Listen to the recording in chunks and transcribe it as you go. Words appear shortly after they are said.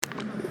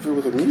If it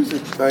was a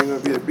music thing, it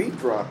would be a beat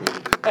dropping.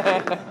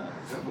 Man.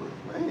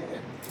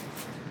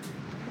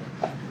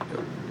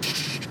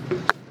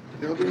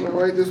 Y'all doing all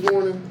right this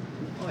morning?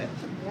 Oh, yeah.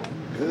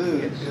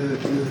 Good.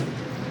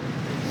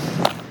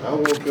 I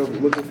woke up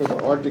looking for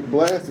the Arctic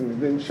Blast and it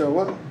didn't show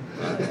up.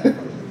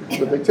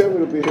 But they tell me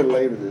it'll be here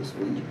later this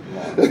week.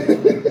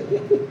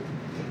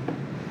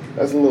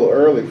 That's a little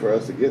early for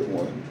us to get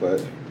one,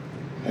 but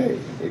hey,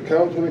 it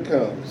comes when it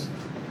comes.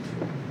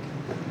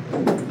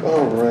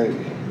 All right.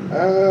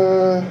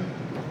 I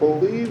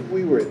believe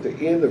we were at the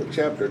end of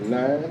chapter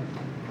 9.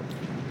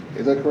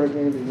 Is that correct,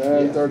 Andy?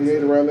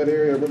 9:38, around that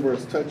area? I remember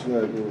us touching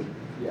on it. We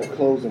were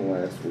closing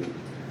last week.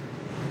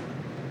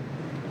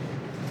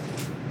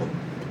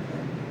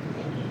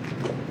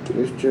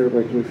 This chair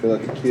makes me feel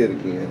like a kid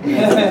again.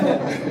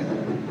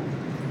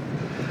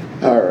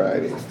 All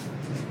righty.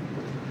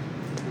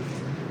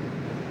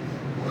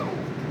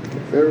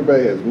 If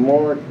everybody has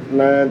marked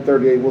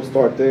 9:38, we'll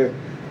start there.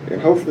 And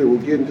hopefully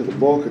we'll get into the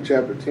bulk of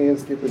chapter 10,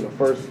 skipping the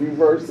first few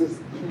verses.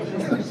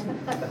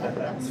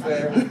 That's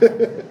fair.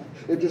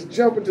 And just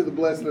jump into the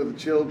blessing of the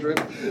children.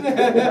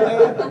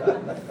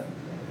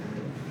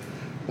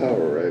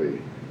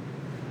 Alrighty.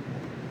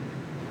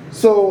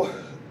 So,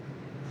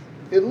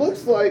 it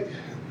looks like,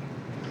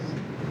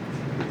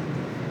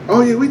 oh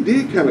yeah, we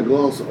did kind of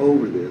gloss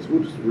over this.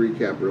 We'll just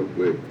recap real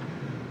quick.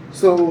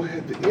 So,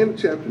 at the end of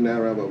chapter 9,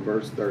 around about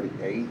verse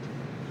 38,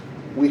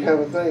 we have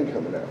a thing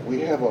coming out.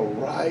 We have a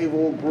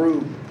rival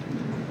group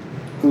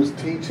who's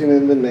teaching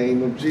in the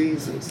name of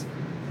Jesus.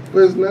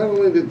 But it's not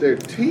only that they're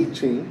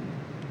teaching,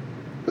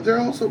 but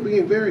they're also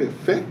being very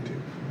effective.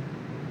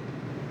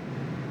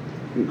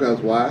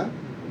 Because why?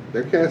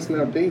 They're casting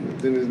out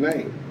demons in his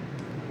name.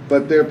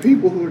 But they're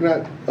people who are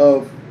not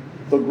of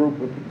the group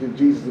that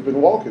Jesus has been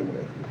walking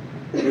with.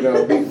 You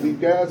know, these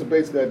guys are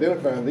basically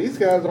identifying, these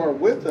guys aren't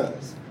with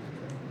us.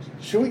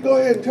 Should we go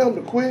ahead and tell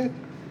them to quit?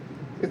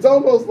 It's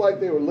almost like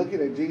they were looking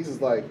at Jesus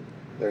like,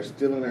 they're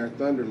stealing our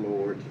thunder,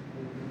 Lord.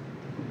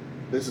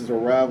 This is a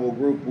rival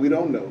group. We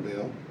don't know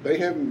them. They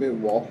haven't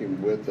been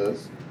walking with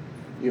us,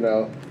 you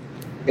know.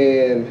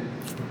 And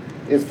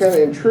it's kind of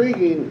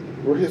intriguing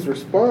for his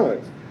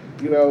response.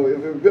 You know, if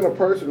it had been a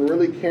person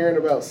really caring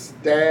about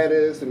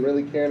status and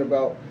really caring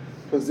about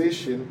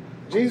position,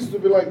 Jesus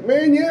would be like,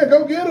 man, yeah,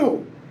 go get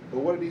them. But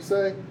what did he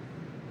say?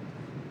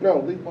 No,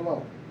 leave them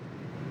alone.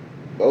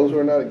 Those who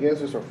are not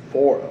against us are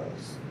for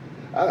us.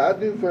 I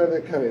do find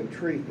that kind of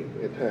intriguing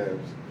at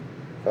times.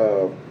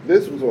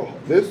 This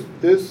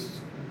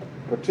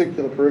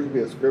particular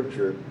pericope of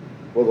scripture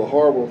was a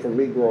hard one for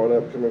me growing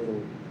up, coming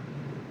from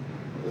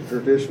the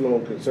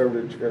traditional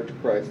conservative Church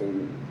of Christ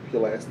in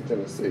Pulaski,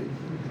 Tennessee.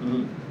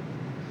 Mm-hmm.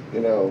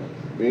 You know,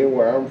 being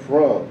where I'm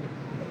from,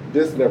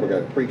 this never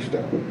got preached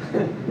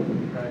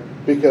on.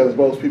 Right. Because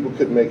most people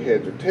couldn't make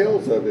heads or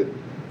tails of it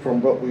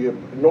from what we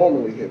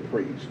normally had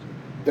preached.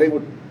 They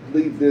would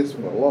leave this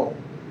one alone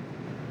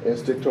and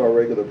stick to our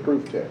regular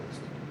proof text.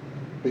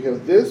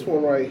 Because this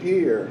one right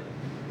here,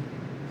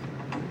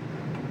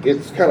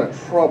 it's kind of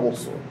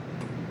troublesome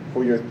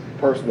for your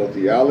personal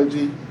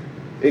theology.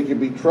 It can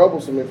be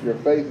troublesome if your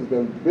faith has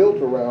been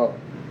built around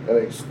an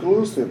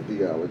exclusive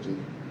theology.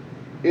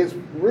 It's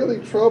really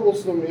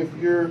troublesome if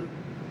you're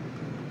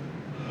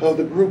of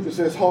the group that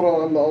says, hold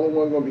on, I'm the only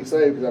one going to be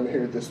saved because I'm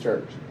here at this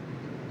church.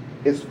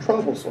 It's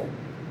troublesome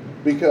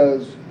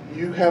because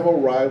you have a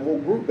rival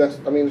group. There's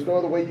no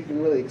other way you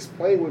can really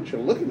explain what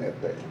you're looking at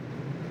there.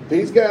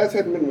 These guys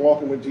hadn't been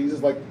walking with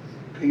Jesus like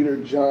Peter,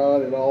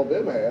 John, and all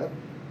them have,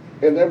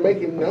 and they're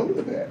making note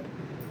of that.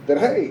 That,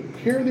 hey,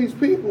 here are these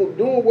people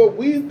doing what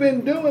we've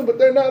been doing, but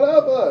they're not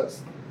of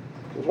us.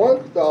 Because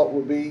one thought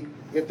would be,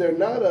 if they're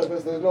not of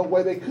us, there's no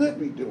way they could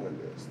be doing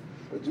this.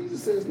 But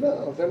Jesus says,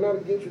 no, if they're not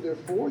against you, they're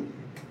for you.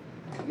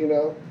 You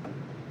know?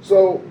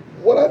 So,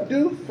 what I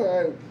do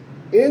find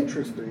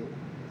interesting,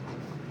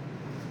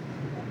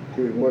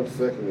 give me 1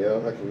 second,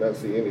 y'all. I cannot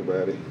see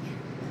anybody.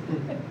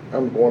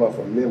 I'm going off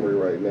of memory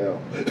right now.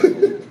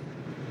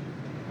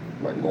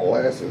 My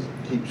glasses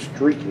keep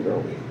streaking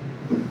on me.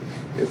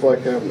 It's like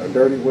having a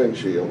dirty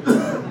windshield.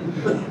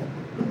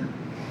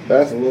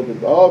 That's a little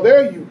bit. Oh,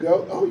 there you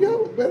go. Oh, y'all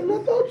was better than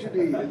I thought you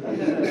did.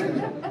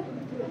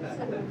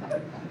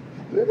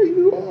 There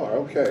you are.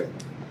 Okay.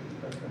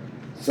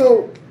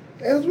 So,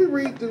 as we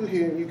read through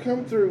here, and you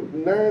come through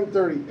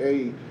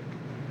 9:38.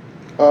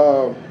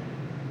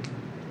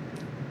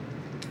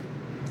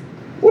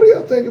 What do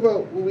y'all think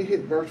about when we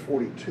hit verse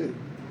 42?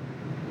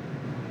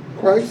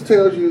 Christ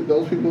tells you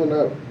those people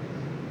are not,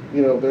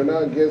 they're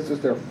not against us,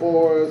 they're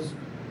for us.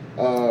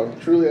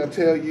 Truly I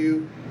tell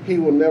you, he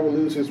will never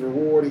lose his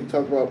reward. He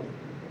talks about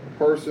a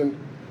person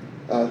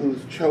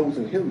who's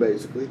chosen him,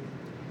 basically.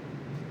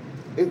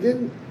 And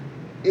then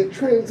it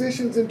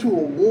transitions into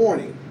a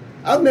warning.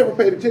 I've never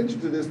paid attention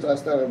to this until I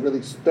started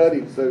really study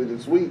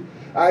this week.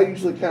 I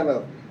usually kind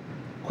of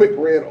quick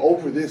read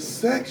over this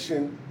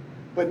section,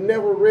 but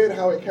never read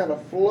how it kind of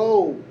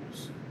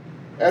flows.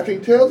 After he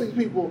tells these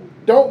people,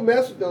 don't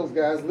mess with those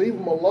guys, leave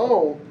them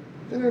alone,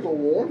 then there's a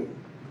warning.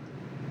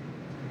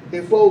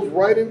 It flows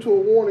right into a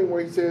warning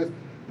where he says,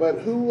 But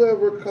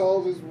whoever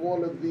causes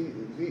one of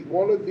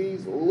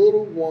these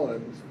little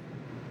ones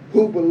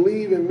who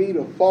believe in me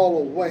to fall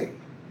away.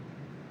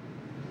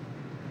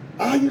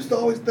 I used to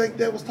always think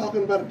that was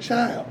talking about a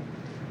child.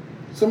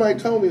 Somebody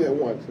told me that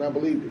once, and I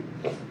believed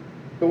it.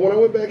 But when I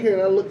went back here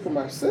and I looked for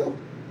myself,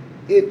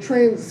 it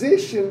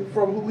transitioned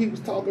from who he was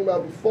talking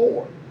about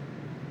before.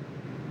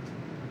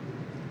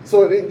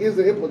 So it gives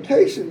the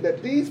implication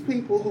that these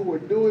people who were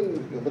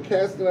doing the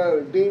casting out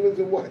of demons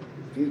and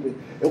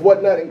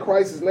whatnot in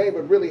Christ's name,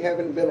 but really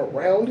haven't been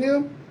around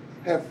him,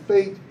 have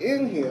faith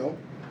in him.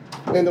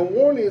 And the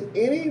warning is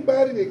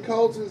anybody that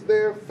causes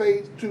their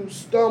faith to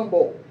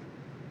stumble.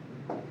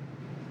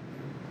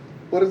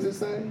 What does it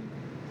say?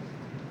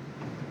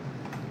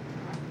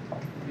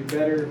 It'd be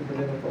better for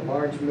them if a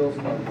large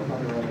millstone were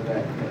hung around their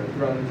neck and are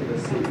thrown into the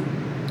sea.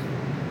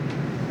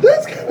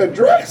 That's kind of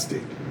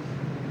drastic.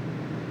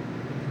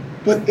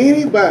 But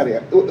anybody,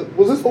 do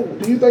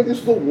you think this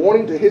was a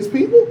warning to his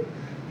people?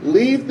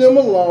 Leave them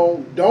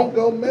alone. Don't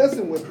go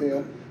messing with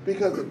them.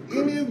 Because if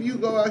any of you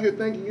go out here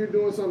thinking you're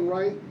doing something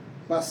right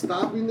by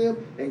stopping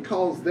them and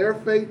cause their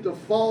faith to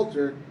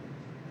falter,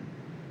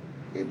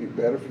 it'd be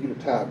better for you to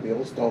tie a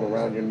millstone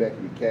around your neck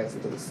and be cast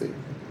into the sea.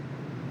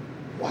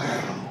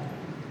 Wow.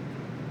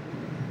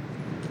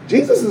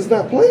 Jesus is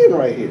not playing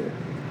right here.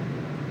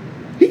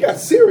 He got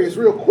serious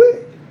real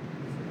quick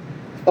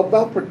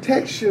about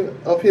protection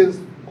of his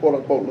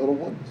quote-unquote little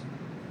ones,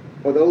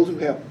 or those who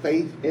have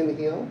faith in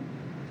him.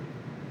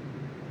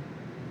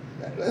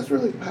 That's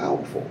really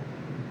powerful.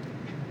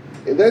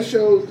 And that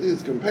shows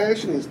his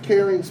compassion, his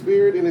caring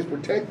spirit, and his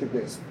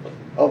protectiveness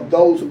of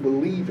those who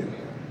believe in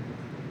him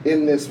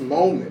in this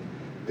moment,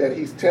 that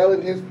he's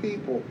telling his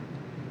people,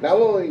 not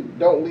only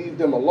don't leave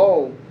them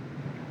alone,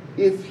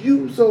 if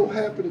you so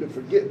happen to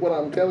forget what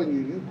I'm telling you,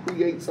 you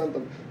create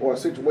something or a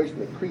situation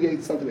that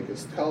creates something that can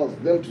cause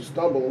them to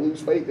stumble and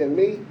lose faith in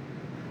me,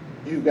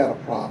 you've got a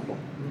problem.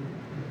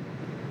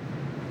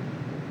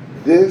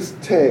 This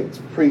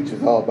text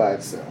preaches all by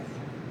itself.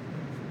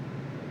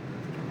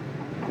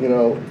 You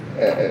know,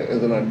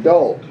 as an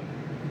adult,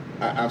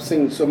 I've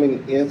seen so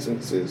many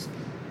instances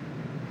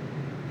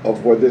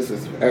of where this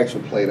is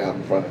actually played out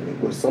in front of me,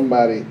 where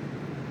somebody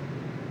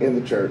in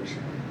the church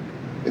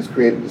has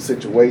created a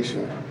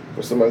situation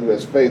for somebody who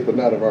has faith but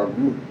not of our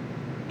group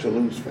to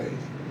lose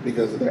faith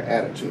because of their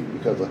attitude,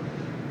 because of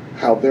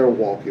how they're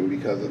walking,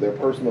 because of their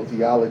personal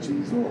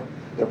theologies or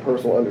their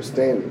personal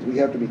understandings. We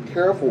have to be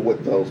careful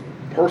with those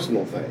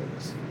personal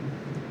things,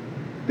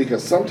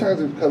 because sometimes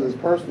because it's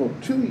personal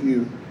to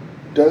you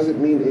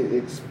doesn't mean it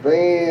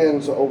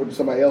expands over to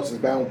somebody else's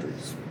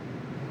boundaries.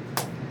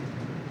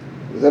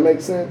 Does that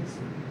make sense?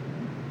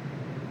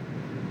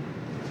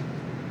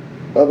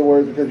 In other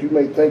words, because you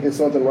may think it's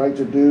something right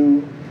to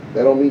do,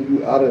 that don't mean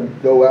you ought to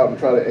go out and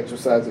try to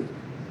exercise its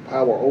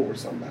power over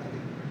somebody.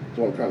 That's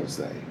what I'm trying to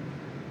say.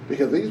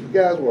 Because these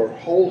guys were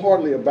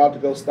wholeheartedly about to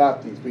go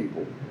stop these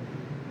people.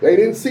 They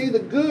didn't see the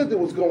good that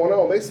was going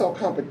on. They saw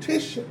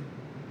competition.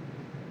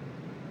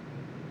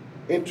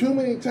 And too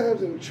many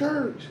times in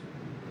church,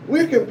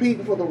 we're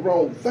competing for the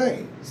wrong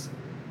things.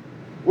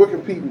 We're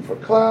competing for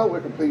clout.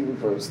 We're competing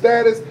for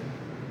status.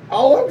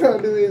 All I'm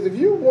trying to do is, if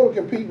you want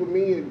to compete with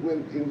me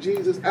in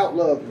Jesus,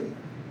 outlove me.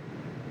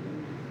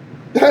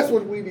 That's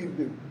what we need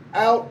to do.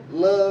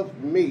 Outlove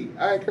me.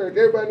 I encourage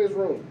everybody in this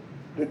room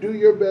to do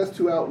your best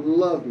to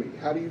outlove me.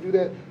 How do you do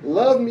that?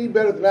 Love me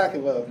better than I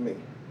can love me.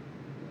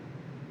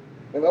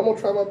 And I'm going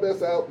to try my best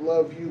to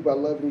outlove you by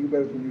loving you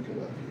better than you can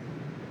love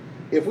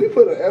you. If we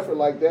put an effort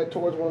like that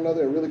towards one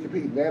another and really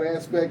compete in that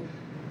aspect,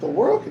 the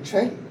world could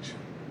change.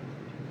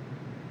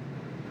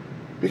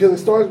 Because it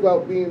starts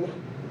about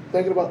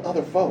thinking about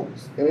other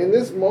folks. And in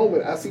this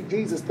moment, I see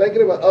Jesus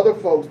thinking about other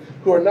folks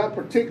who are not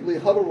particularly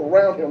huddled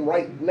around him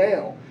right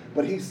now,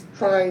 but he's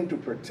trying to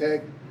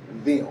protect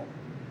them.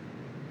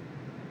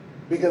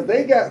 Because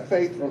they got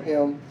faith from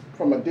him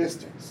from a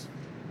distance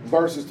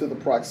versus to the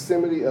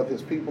proximity of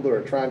his people that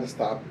are trying to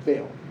stop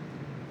them,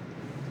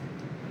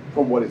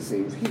 from what it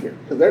seems here.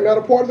 Because they're not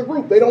a part of the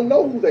group. They don't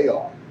know who they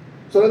are.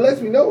 So that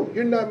lets me know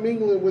you're not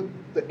mingling with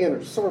the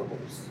inner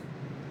circles.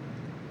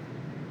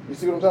 You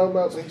see what I'm talking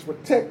about? So he's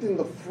protecting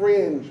the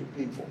fringe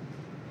people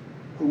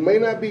who may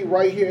not be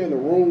right here in the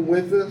room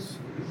with us,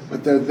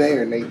 but they're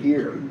there and they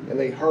hear and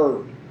they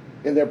heard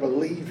and they're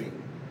believing.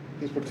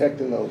 He's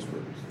protecting those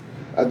groups.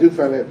 I do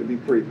find that to be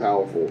pretty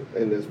powerful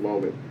in this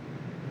moment.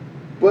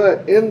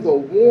 But in the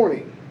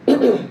warning,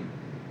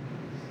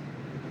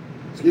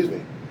 excuse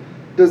me,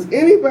 does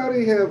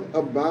anybody have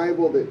a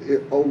Bible that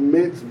it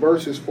omits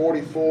verses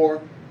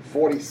 44,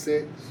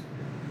 46?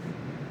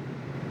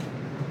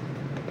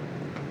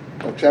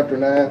 Of chapter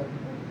 9?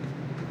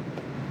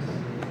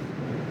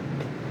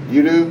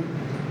 You do?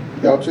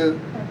 Y'all too?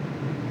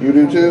 You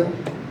do too?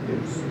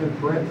 It's in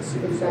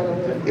parentheses.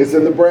 It's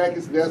in the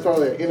brackets. That's all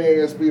that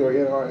NASB or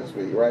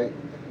NRSV, right?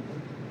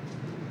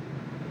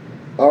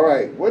 All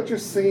right. What you're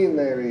seeing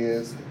there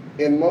is,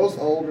 in most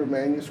older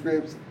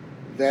manuscripts,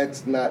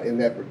 that's not in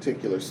that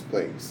particular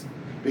place,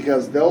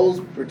 because those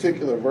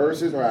particular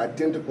verses are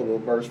identical to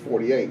verse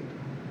 48.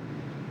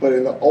 But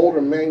in the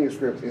older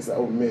manuscripts, it's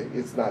omit.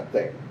 It's not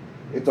there.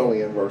 It's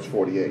only in verse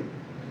 48.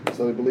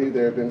 So they believe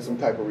there have been some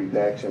type of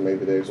redaction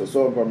maybe there. So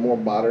some of our more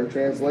modern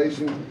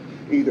translations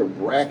either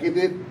bracket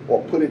it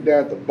or put it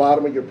down at the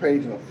bottom of your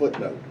page in a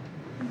footnote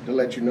to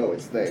let you know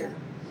it's there.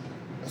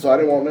 So I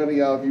didn't want none of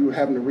y'all, if you were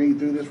having to read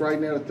through this right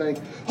now, to think,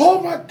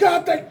 oh my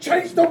God, they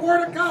changed the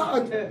word of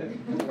God.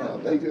 No,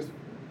 they just,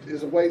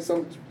 there's a way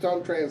some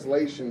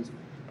translations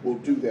will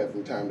do that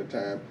from time to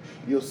time.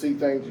 You'll see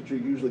things that you're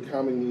usually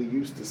commonly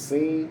used to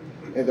seeing,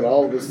 and then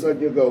all of a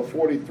sudden you'll go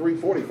 43,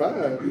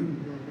 45,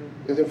 and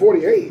then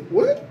 48.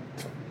 What?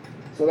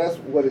 So that's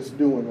what it's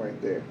doing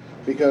right there.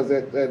 Because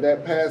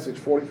that passage,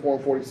 44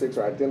 and 46,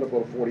 are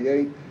identical to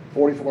 48.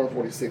 44 and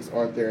 46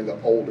 aren't there in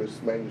the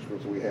oldest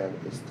manuscripts we have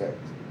in this text.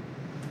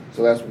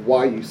 So that's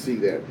why you see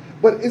that.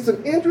 But it's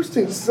an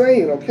interesting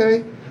saying,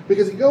 okay?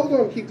 Because he goes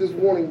on to keep this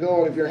warning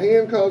going. If your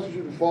hand causes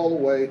you to fall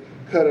away,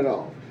 cut it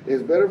off.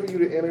 It's better for you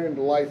to enter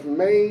into life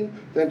maimed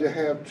than to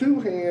have two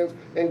hands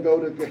and go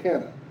to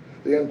Gehenna,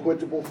 the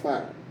unquenchable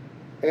fire.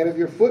 And if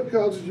your foot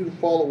causes you to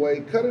fall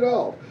away, cut it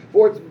off.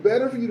 For it's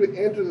better for you to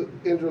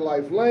enter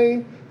life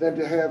lame than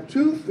to have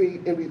 2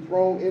 feet and be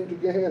thrown into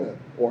Gehenna,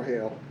 or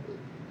hell.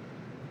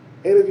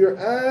 And if your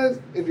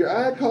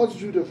eye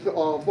causes you to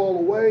fall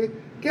away,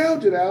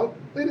 gouge it out.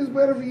 It is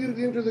better for you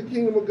to enter the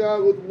kingdom of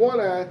God with 1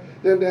 eye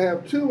than to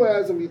have 2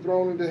 eyes and be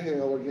thrown into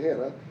hell or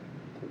Gehenna.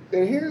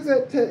 And here's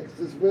that text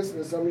that's missing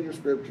in some of your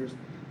scriptures,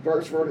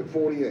 verse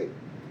 48.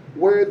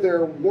 Where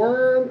their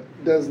worm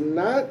does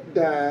not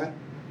die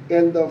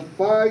and the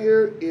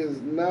fire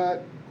is not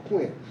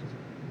quenched.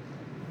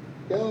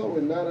 Y'all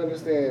would not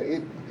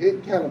understand.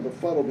 It kind of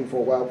befuddled me for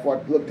a while before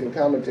I looked in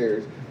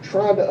commentaries,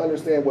 trying to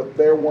understand what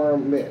their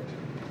worm meant.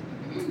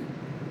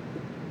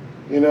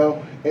 You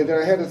know? And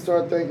then I had to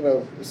start thinking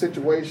of a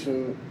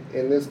situation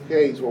in this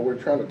case where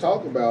we're trying to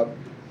talk about,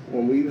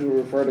 when we usually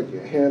refer to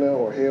Gehenna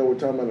or hell, we're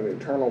talking about an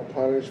eternal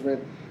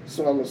punishment.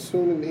 So I'm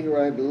assuming here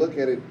I had to look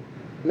at it.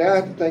 Now I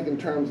have to think in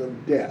terms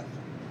of death.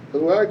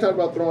 Because we already talked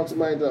about throwing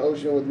somebody into the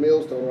ocean with a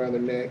millstone around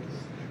their neck.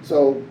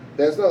 So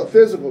that's not a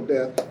physical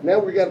death. Now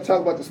we got to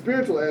talk about the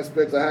spiritual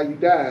aspects of how you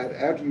died,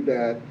 after you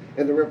died,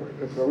 and the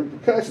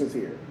repercussions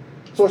here.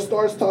 So it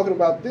starts talking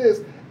about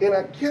this, and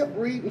I kept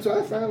reading, so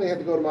I finally had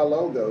to go to my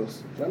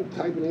logos. So I'm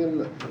typing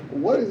in,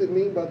 what does it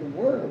mean by the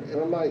worm? And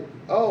I'm like,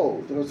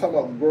 oh, so it was talking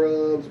about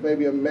grubs,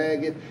 maybe a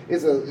maggot.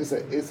 It's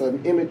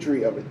an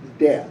imagery of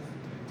death,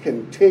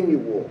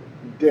 continual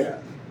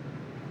death.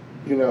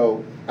 You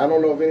know, I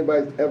don't know if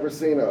anybody's ever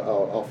seen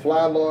a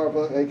fly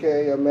larva,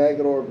 aka a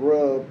maggot or a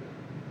grub.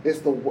 I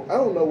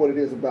don't know what it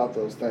is about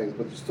those things,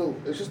 but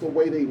it's just the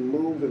way they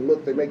move and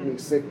look. They make me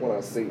sick when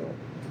I see them.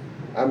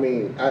 I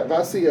mean, if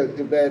I see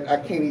that, I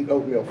can't eat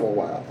oatmeal for a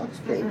while. I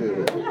just can't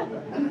do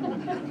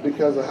it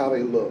because of how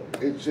they look.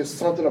 It's just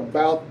something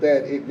about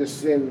that. It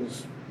just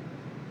sends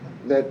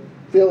that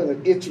feeling of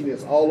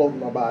itchiness all over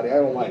my body. I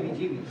don't like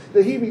it. The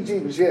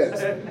heebie-jeebies,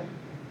 yes.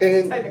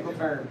 And technical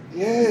term.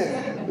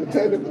 Yeah,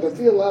 the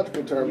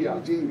theological term,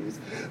 heebie-jeebies.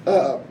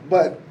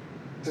 But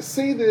to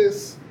see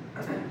this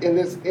in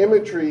this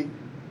imagery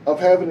of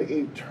having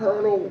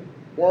eternal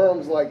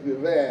worms like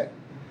that,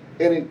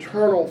 and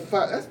eternal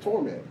fire, that's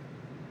torment.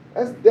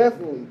 That's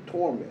definitely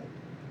torment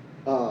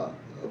of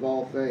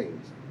all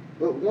things.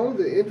 But one of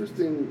the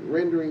interesting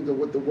renderings of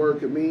what the word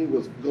could mean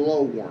was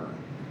glowworm.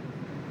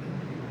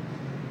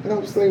 And I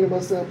was thinking to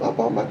myself, I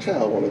bought my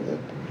child one of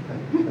them.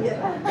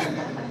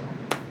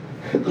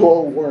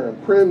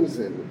 Glowworm,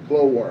 crimson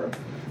glowworm.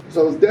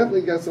 So it's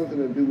definitely got something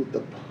to do with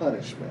the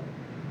punishment.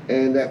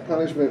 And that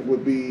punishment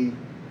would be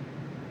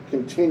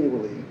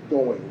continually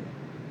going.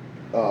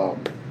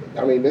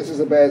 I mean, this is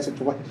a bad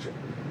situation.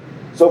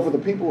 So for the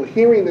people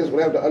hearing this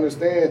would have to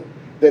understand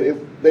that if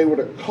they were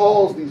to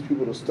cause these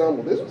people to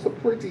stumble, this was a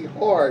pretty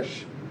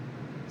harsh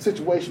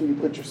situation you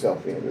put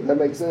yourself in. Does that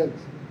make sense?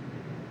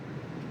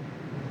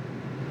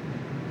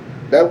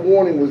 That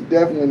warning was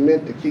definitely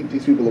meant to keep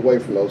these people away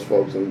from those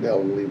folks and tell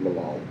them to leave them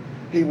alone.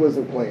 He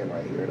wasn't playing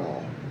right here at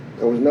all.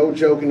 There was no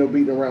joking, no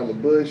beating around the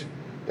bush.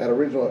 That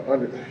original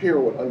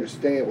hero would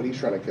understand what he's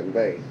trying to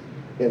convey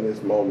in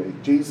this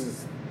moment.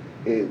 Jesus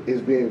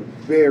is being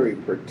very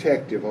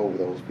protective over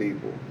those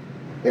people.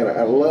 And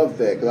I love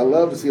that, because I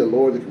love to see a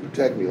Lord that can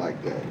protect me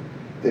like that.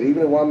 That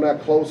even if I'm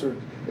not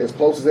as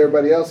close as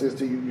everybody else is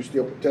to you, you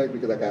still protect me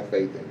because I got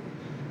faith in you.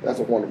 That's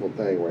a wonderful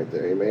thing right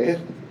there,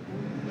 amen?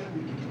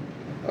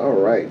 All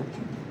right.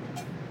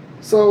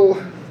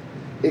 So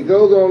it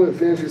goes on and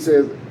finishes. It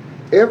says,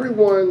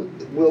 everyone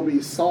will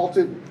be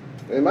salted.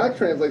 And my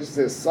translation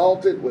says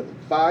salted with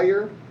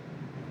fire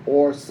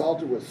or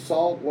salted with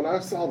salt. When I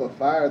saw the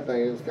fire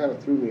thing, it kind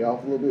of threw me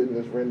off a little bit in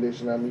this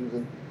rendition I'm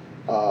using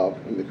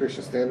in the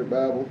Christian Standard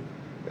Bible.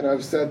 And I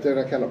just sat there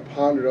and I kind of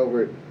pondered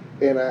over it.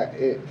 And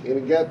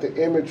it got the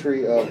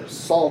imagery of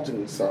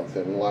salting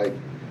something. Like,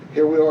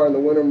 here we are in the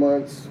winter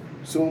months.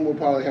 Soon we'll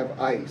probably have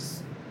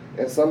ice.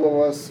 And some of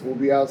us will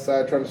be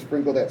outside trying to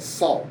sprinkle that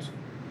salt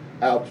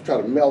out to try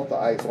to melt the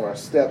ice on our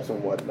steps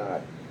and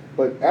whatnot.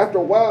 But after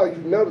a while, you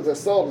notice that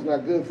salt is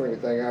not good for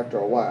anything after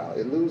a while.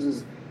 It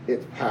loses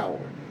its power.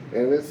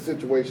 And in this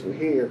situation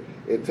here,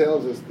 it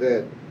tells us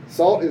that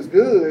salt is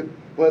good,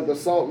 but the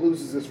salt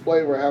loses its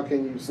flavor. How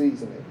can you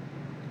season it?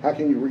 How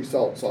can you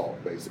resalt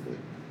salt, basically?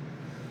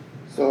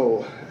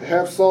 So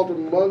have salt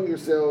among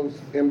yourselves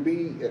and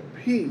be at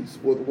peace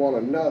with one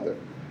another.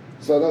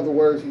 So in other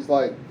words, he's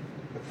like,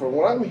 from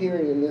what I'm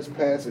hearing in this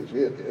passage,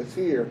 it's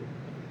here,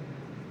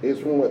 is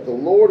from what the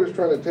Lord is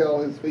trying to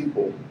tell his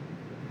people,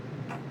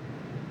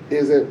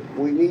 is that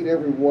we need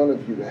every one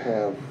of you to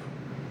have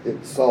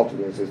its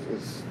saltiness,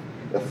 its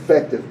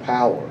effective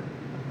power.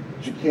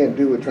 But you can't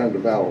do it trying to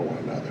devour one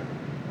another.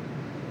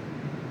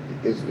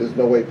 There's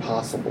no way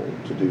possible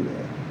to do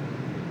that.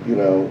 You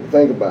know,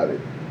 think about it.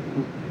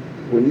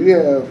 When you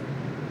have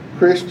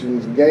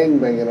Christians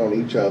gangbanging on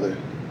each other,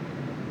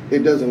 it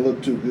doesn't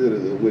look too good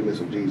as the witness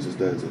of Jesus,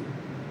 does it?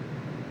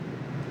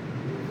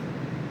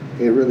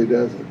 It really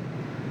doesn't.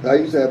 I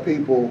used to have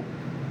people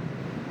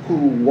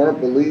who weren't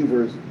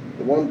believers.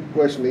 The one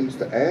question they used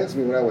to ask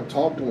me when I would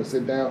talk to them and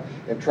sit down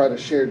and try to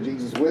share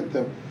Jesus with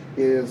them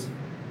is,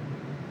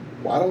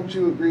 why don't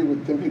you agree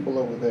with them people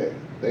over there?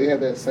 They have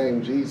that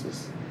same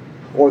Jesus.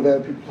 Or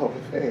that people over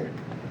there.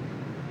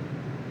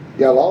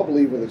 Y'all all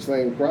believe in the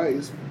same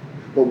Christ,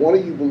 but one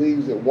of you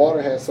believes that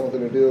water has something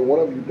to do, and one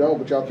of you don't,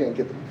 but y'all can't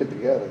get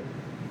together.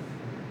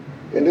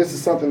 And this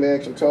is something they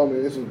actually told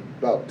me, this was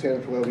about 10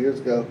 or 12 years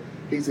ago.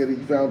 He said he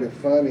found it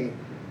funny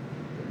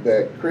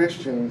that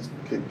Christians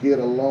could get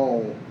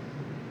along.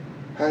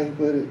 How he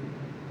put it?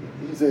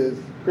 He says,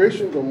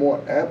 Christians are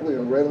more aptly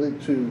and readily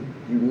to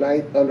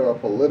unite under a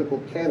political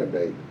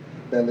candidate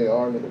than they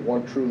are under the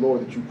one true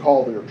Lord that you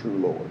call their true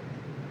Lord.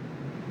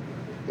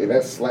 And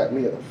that slapped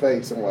me in the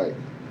face. I'm like,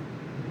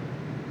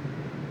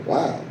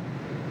 wow.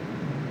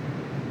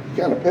 You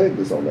kind of pegged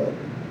us on that.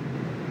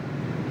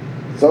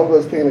 Some of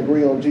us can't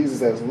agree on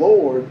Jesus as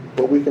Lord,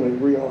 but we can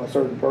agree on a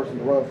certain person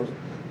to run for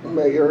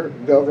mayor,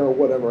 governor, or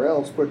whatever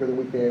else quicker than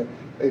we can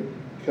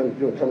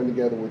coming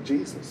together with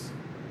Jesus.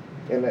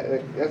 And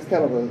that's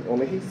kind of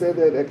when he said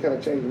that, that kind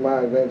of changed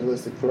my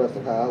evangelistic thrust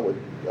of how I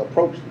would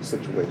approach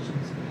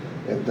situations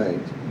and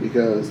things,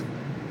 because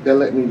that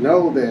let me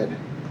know that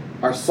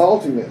our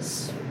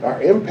saltiness,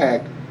 our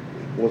impact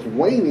was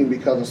waning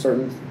because of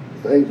certain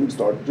things we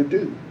started to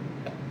do.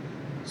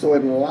 So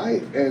in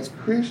life as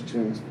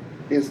Christians,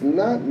 it's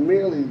not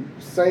merely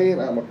saying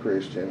I'm a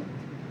Christian,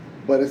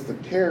 but it's the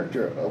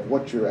character of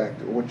what you're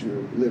acting, what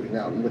you're living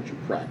out, and what you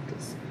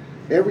practice.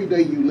 Every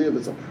day you live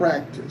is a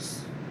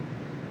practice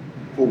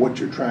for what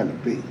you're trying to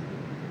be.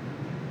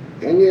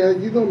 And yeah,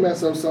 you're going to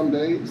mess up some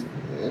days,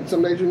 and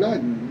some days you're not.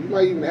 You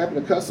might even happen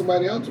to cuss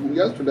somebody out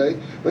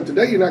yesterday, but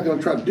today you're not going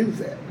to try to do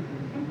that.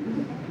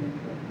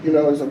 You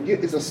know,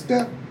 it's a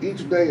step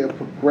each day of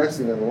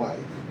progressing in life.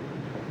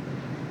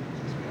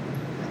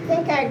 I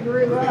think I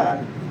grew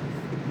up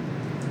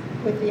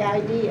with the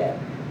idea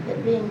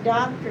that being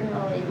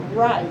doctrinally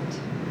right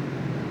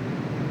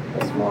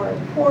was more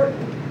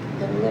important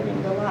than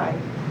living the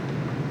life.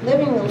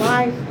 Living the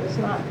life was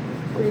not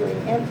really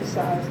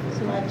emphasized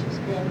as much as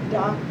being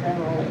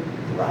doctrinally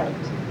right.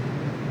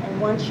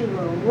 And once you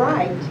were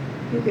right,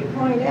 you could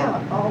point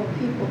out all the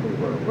people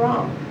who were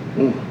wrong.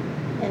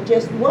 And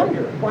just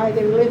wonder why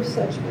they lived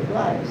such good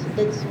lives,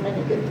 did so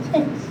many good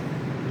things.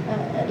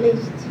 At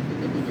least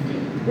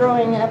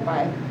growing up,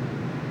 I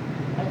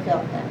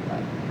felt that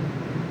way.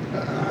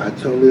 I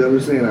totally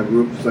understand. I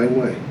grew up the same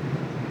way.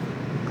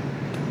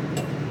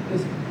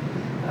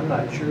 I'm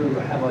not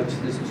sure how much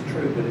this is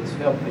true, but it's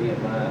helped me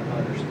in my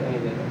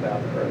understanding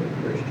about the early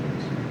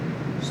Christians.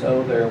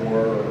 So there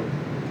were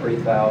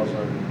 3,000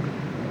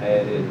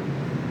 added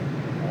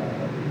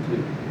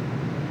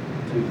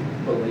to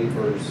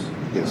believers.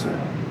 Yes, sir.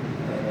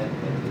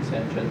 And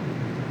extension.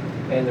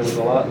 And there was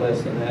a lot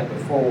less than that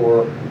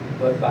before,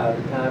 but by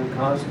the time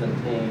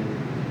Constantine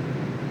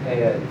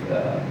had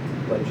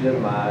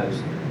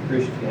legitimized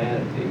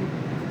Christianity,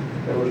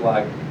 there was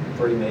like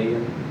 3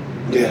 million,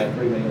 3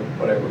 million,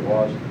 whatever it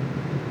was.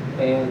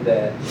 And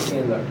that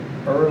in the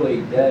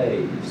early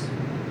days,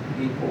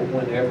 people,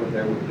 whenever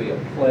there would be a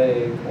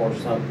plague or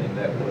something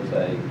that was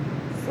a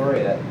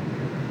threat,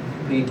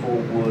 people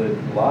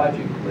would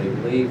logically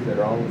leave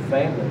their own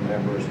family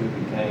members who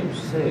became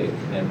sick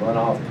and run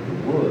off to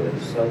the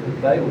woods so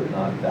that they would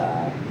not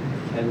die,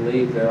 and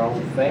leave their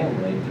own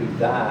family to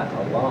die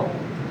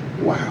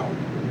alone. Wow.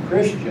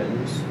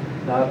 Christians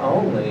not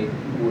only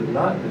would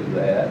not do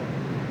that,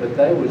 but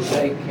they would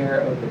take care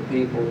of the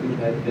people who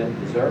had been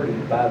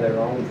deserted by their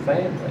own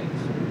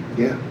families.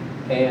 Yeah.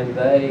 And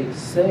they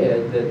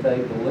said that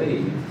they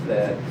believed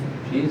that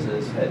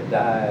Jesus had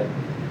died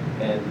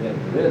and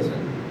been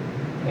risen,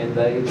 and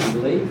they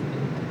believed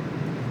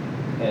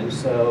it. And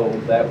so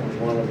that was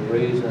one of the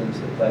reasons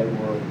that they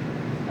were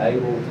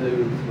able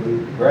to,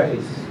 through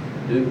grace,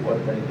 do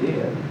what they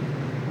did.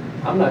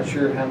 I'm not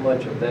sure how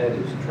much of that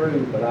is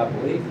true, but I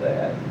believe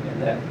that,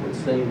 and that would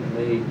seem to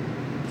me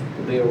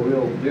to be a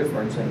real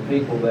difference in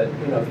people that,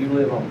 you know, if you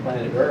live on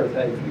planet Earth,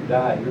 hey, if you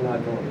die, you're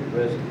not going to be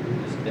risen,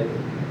 you're just dead.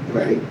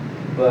 Right.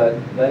 But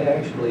they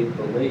actually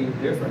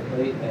believed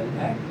differently and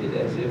acted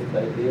as if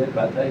they did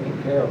by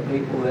taking care of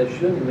people that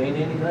shouldn't mean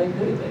anything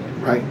to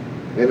them. Right.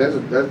 And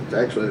that's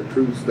actually a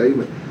true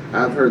statement.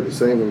 I've heard the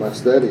same in my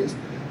studies.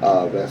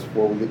 That's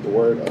where we get the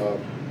word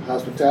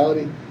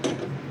hospitality.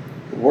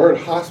 The word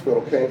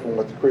hospital came from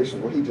what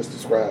what he just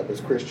described as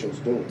Christians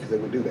doing, because they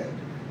would do that.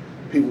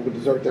 People would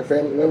desert their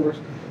family members.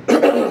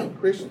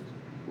 Christians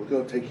would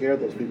go take care of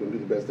those people and do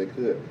the best they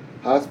could.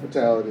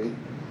 Hospitality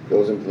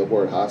goes into the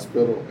word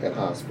hospital and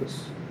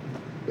hospice.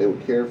 They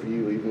would care for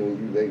you even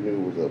when they knew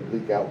it was a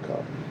bleak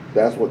outcome.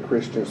 That's what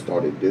Christians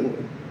started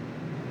doing.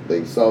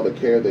 They saw the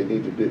care they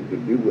needed to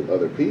do with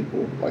other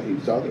people, like he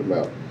was talking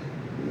about.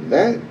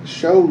 That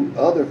showed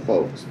other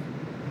folks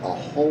a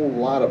whole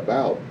lot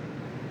about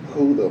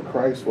who the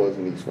Christ was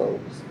in these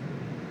folks.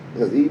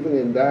 Because even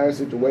in dire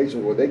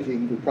situations where they could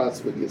even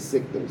possibly get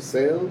sick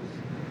themselves,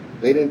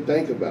 they didn't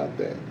think about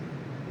that.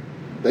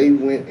 They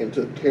went and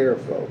took care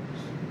of folks,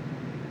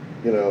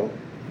 you know.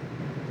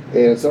 And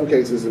in some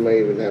cases, it may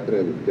even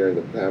happen during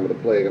the time of the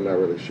plague. I'm not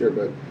really sure,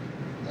 but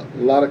a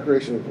lot of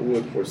Christians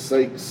would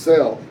forsake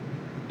self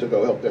to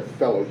go help their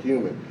fellow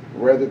human,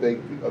 whether they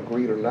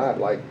agreed or not.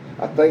 Like,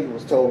 I think it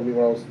was told me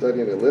when I was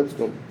studying at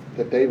Lipscomb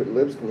that David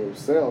Lipscomb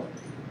himself,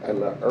 in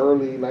the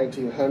early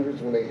 1900s,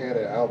 when they had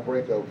an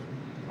outbreak of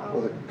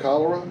was it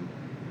cholera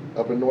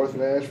up in North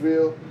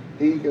Nashville,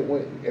 he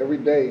went every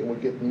day and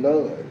would get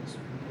nuns.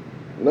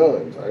 I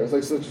didn't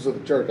say sisters of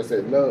the church, I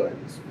said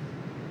nuns.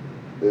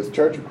 This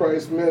Church of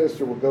Christ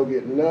minister would go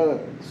get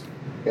nuns,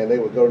 and they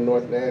would go to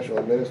North Nashville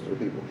and minister to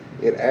people.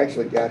 It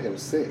actually got him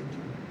sick,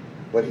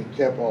 but he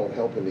kept on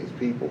helping these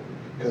people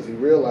because he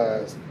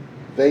realized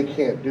they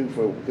can't do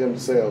for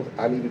themselves.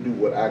 I need to do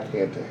what I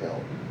can to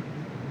help.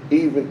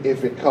 Even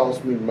if it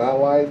costs me my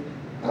life,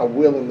 I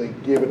willingly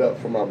give it up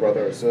for my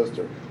brother or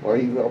sister, or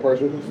even a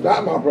person who's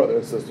not my brother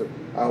or sister.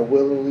 I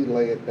willingly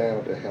lay it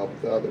down to help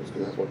the others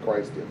because that's what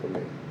Christ did for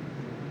me.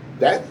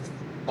 That's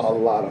a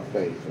lot of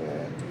faith,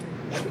 man.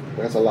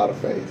 That's a lot of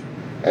faith.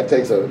 That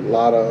takes a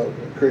lot of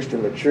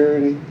Christian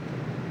maturity.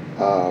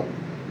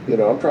 You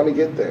know, I'm trying to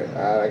get there.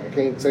 I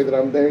can't say that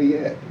I'm there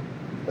yet.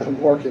 I'm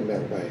working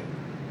that way.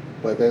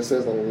 But that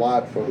says a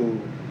lot for who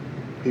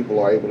people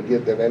are able to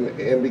get there.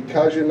 And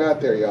because you're not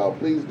there, y'all,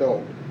 please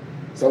don't.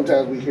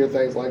 Sometimes we hear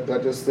things like I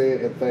just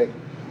said and think,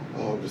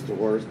 oh, just the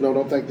words. No,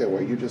 don't think that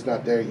way. You're just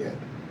not there yet.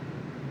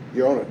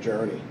 You're on a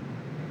journey.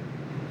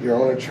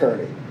 You're on a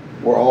journey.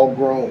 We're all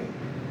growing.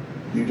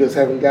 You just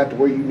haven't got to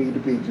where you need to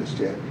be just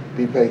yet.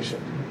 Be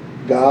patient.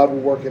 God will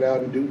work it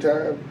out in due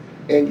time,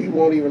 and you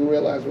won't even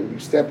realize when you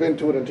step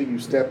into it until you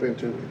step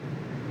into it.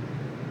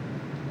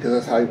 Because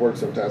that's how he works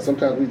sometimes.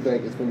 Sometimes we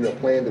think it's going to be a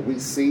plan that we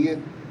see it.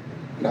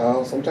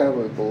 No, sometimes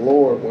with the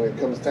Lord, when it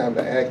comes time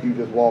to act, you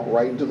just walk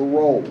right into the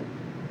role,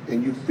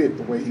 and you fit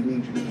the way he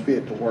needs you to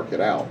fit to work it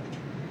out.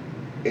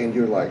 And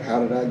you're like, how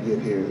did I get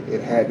here?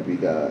 It had to be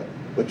God.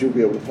 But you'll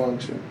be able to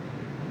function.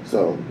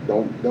 So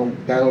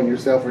don't down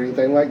yourself or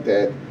anything like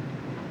that.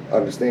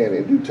 Understand,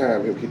 in due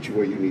time, he'll get you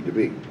where you need to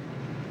be.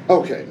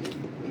 Okay,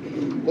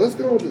 let's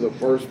go to the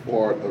first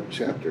part of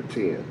chapter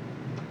 10.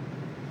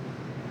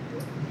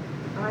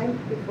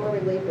 Before we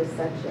leave this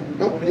section,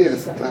 Oh, I wish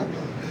yes.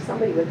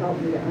 somebody would help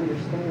me to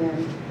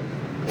understand,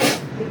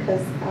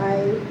 because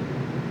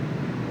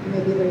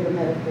maybe they're the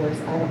metaphors,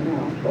 I don't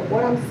know. But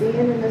what I'm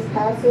seeing in this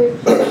passage,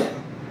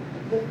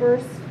 the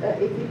first,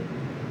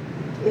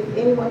 if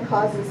anyone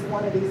causes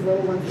one of these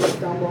little ones to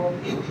stumble,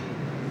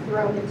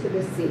 thrown into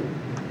the sea.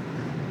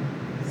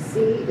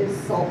 Sea is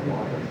salt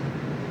water.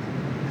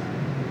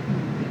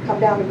 You come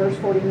down to verse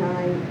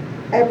 49,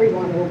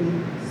 everyone will be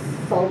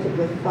salted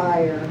with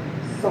fire.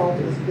 Salt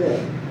is good.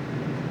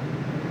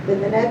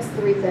 Then the next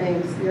three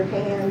things, your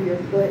hand, your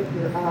foot,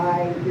 your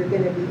eye, you're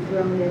going to be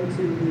thrown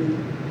into the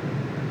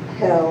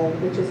hell,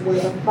 which is where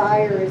the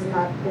fire is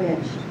not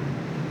quenched.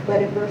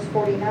 But in verse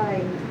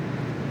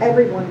 49,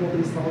 everyone will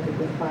be salted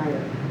with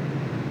fire.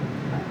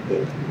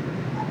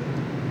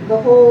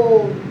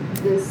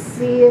 The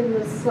sea and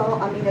the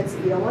salt, I mean,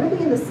 you don't want to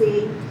be in the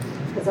sea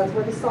because that's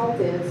where the salt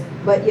is,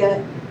 but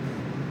yet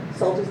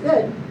salt is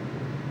good.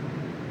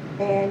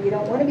 And you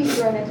don't want to be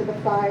thrown into the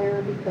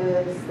fire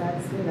because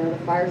that's, the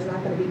fire's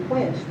not going to be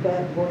quenched.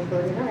 But verse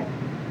 39,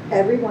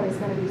 everyone is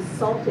going to be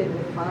salted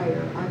with fire.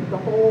 The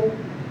whole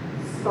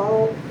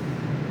salt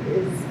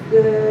is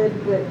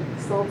good, but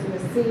salt's in the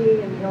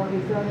sea, and you don't want to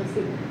be thrown in the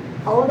sea.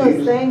 All of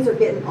those things are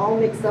getting all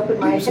mixed up in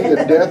my head.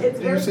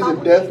 You see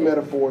the death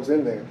metaphors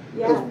in there.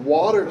 Because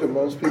water to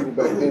most people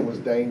back then was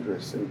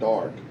dangerous and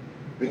dark.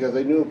 Because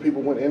they knew if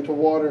people went into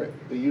water,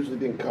 they usually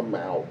didn't come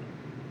out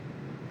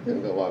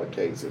in a lot of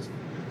cases.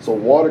 So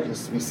water can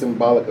be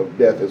symbolic of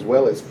death as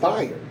well as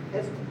fire.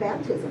 It's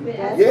baptism. But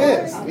as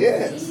Yes, far as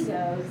yes. the sea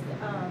goes,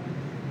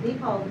 they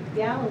call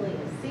Galilee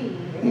a sea,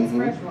 and it's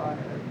fresh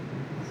water.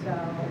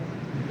 So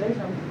there's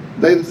no.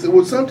 They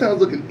would sometimes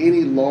look at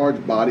any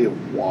large body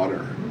of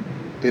water,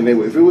 and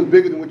if it was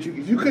bigger than if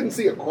you couldn't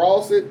see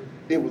across it,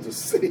 it was a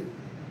sea.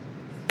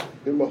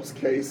 In most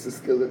cases,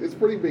 because it's a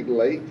pretty big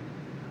lake.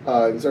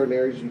 In certain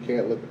areas, you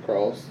can't look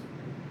across.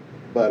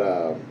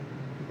 But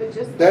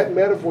just that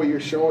metaphor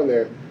you're showing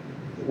there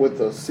with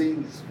the sea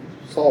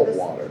salt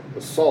water,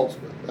 the salts,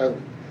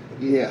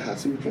 Yeah, I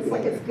see what you're It's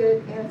like doing. it's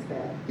good and it's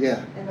bad.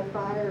 Yeah, And the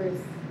fire's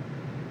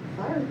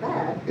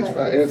bad. It's but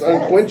fire- it and it's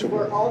says unquenchable.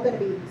 We're all gonna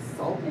be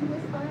salted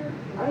with fire?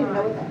 I don't even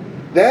know what that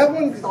means. that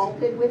one,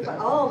 Salted with,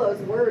 all those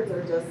words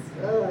are just,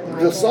 ugh.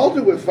 the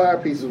salted with fire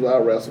pieces I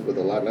wrestle with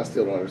a lot, and I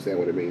still don't understand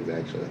what it means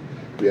actually,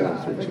 to be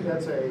honest I with think you.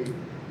 that's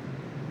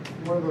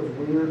one of those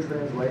weird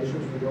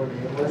translations we go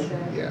into English.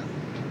 Okay. Yeah.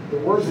 The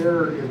word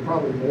there is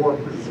probably more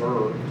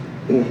preserved,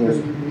 because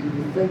Mhm.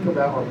 you think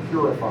about or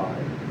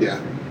purified. Yeah, I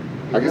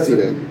can Because see if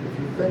that. you- If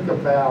you think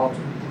about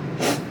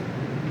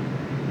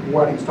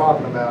what he's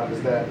talking about,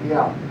 is that,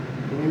 yeah,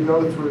 when you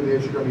go through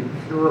this, you're gonna be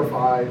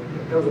purified.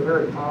 That was a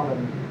very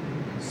common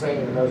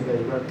saying in those days,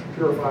 we're gonna be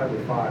purified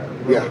with fire.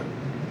 Yeah.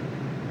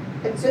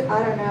 It's just,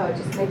 I don't know, it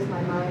just makes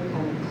my mind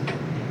kind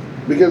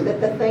of, Because,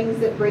 that the things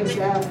that bring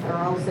death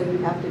are also you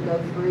have to go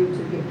through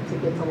to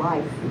get to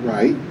life.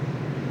 right,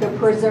 The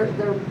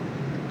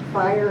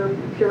fire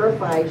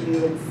purifies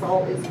you, and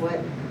salt is what,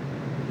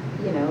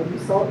 you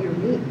salt your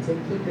meat to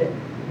keep it,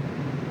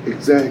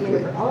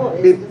 exactly. all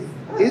It- it's just.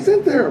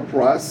 Isn't there a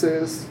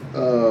process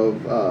of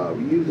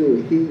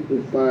using heat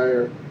and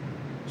fire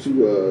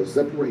to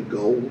separate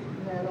gold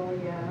Metal,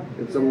 yeah.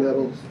 and some Yeah.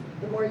 metals?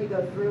 The more you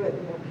go through it,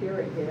 the more pure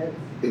it gets.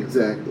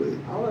 Exactly.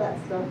 All of that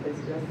stuff is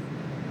just,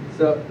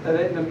 So, and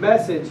in the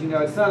message,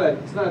 it's not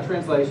a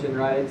translation,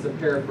 right? It's a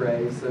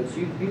paraphrase. So it's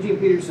Eugene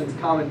Peterson's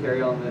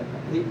commentary on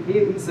it.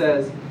 He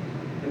says,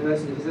 in the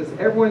message, he says,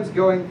 everyone's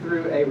going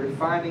through a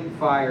refining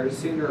fire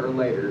sooner or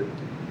later,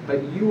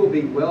 but you will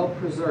be well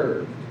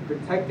preserved,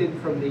 protected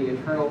from the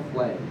eternal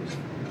flames.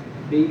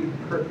 Be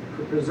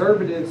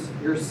preservatives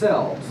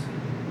yourselves.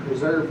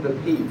 Preserve the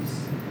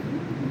peace.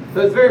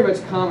 So it's very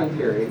much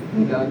commentary,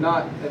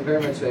 not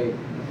very much a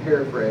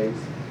paraphrase.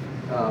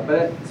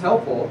 But it's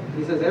helpful.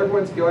 He says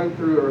everyone's going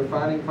through a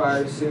refining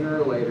fire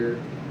sooner or later,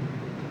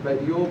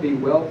 but you'll be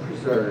well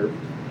preserved,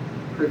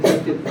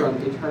 protected from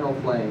eternal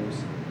flames.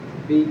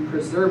 Be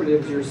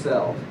preservatives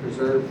yourselves.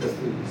 Preserve the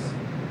peace.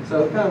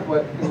 So kind of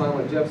what in line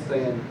with Jeff's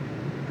saying,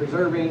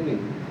 preserving,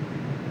 and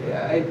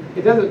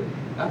it doesn't.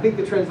 I think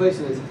the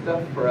translation is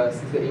tough for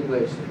us to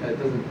English.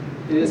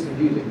 It is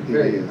confusing.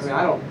 Very. is. I mean,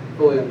 I don't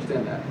fully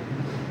understand that.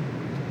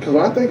 Because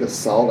when I think of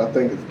salt, I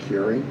think of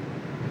curing,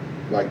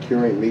 like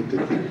curing meat to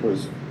keep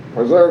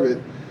preserve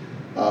it.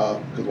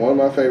 Because one of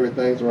my favorite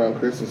things around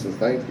Christmas and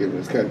Thanksgiving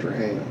is country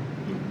ham.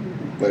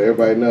 But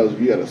everybody knows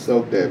you got to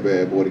soak that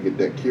bad boy to get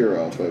that cure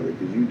off of it.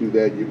 Because you do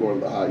that, you're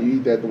going to the you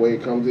eat that the way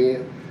it comes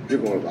in, you're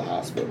going to the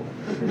hospital.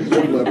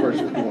 Your blood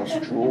pressure is going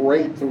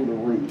straight through the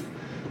roof.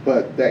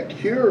 But that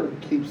cure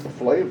keeps the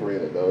flavor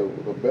in it, though.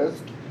 The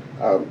best.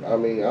 I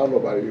mean, I don't know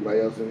about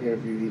anybody else in here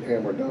if you eat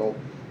ham or don't.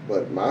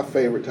 But my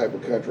favorite type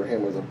of country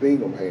ham is a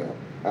Bingham ham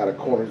out of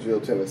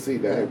Cornersville, Tennessee,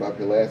 down here by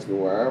Pulaski,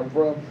 where I'm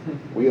from.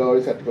 We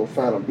always have to go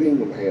find a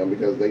Bingham ham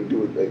because they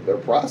do it. Their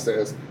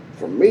process,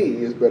 for me,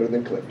 is better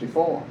than Clifty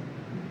Farm.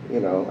 I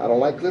don't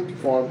like Clifty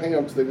Farm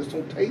hams; they just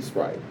don't taste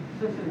right.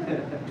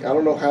 I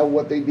don't know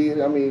what they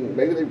did. I mean,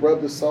 maybe they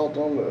rubbed the salt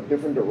on a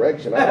different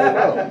direction. I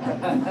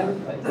don't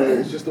know. But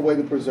it's just the way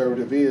the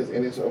preservative is,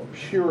 and it's a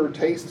pure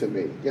taste to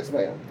me. Yes,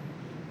 ma'am.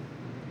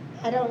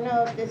 I don't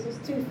know if this is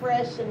too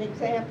fresh an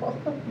example,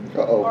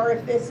 Uh-oh. or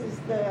if this is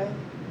a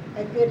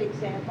good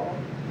example.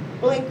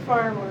 Blake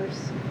Farmer's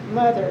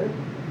mother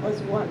was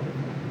wonderful.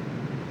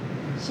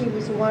 She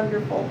was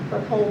wonderful her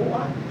whole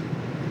life.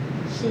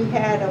 She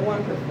had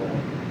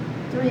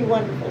 3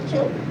 wonderful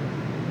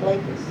children.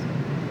 Blake is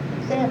an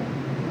example.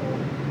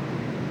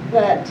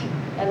 But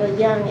at a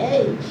young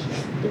age,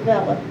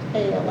 developed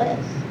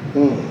ALS.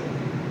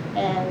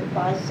 And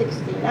by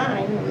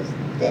 69 was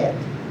dead.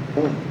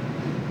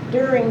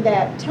 During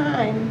that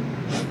time,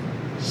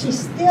 she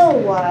still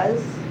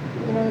was,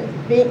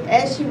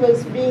 as she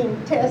was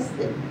being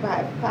tested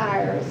by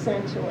fire,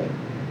 essentially,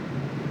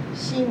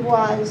 she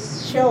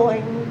was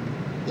showing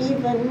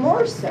even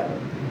more so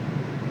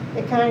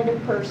the kind of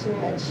person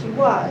that she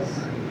was.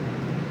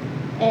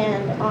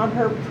 And on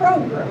her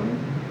program,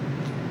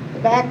 the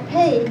back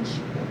page,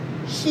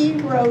 she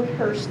wrote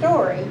her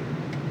story,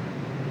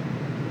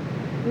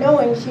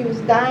 knowing she was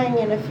dying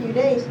in a few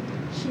days.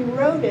 She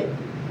wrote it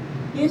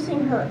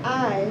using her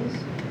eyes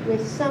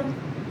with some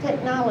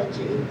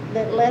technology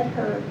that let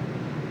her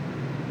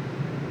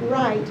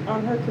write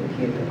on her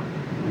computer.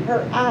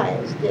 Her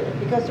eyes did it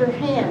because her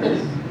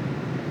hands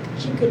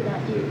she could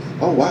not use.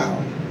 Oh, wow.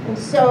 And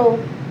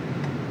so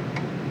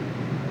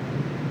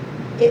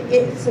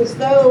it's as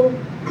though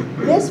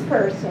this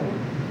person,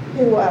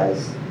 who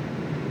was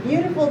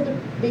beautiful to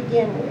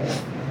begin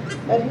with,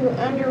 but who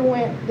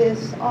underwent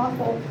this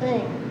awful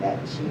thing that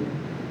she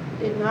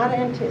did not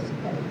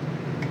anticipate,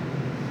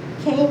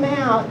 came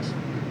out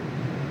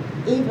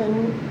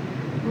even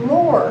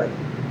more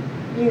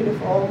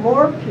beautiful,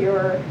 more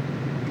pure,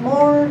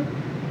 more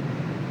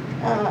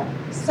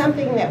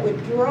something that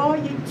would draw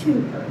you to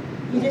her.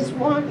 You just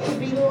want to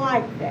be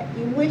like that.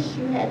 You wish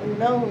you had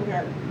known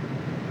her.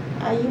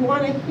 You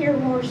want to hear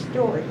more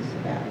stories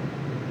about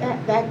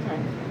it. That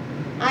kind of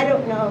thing. I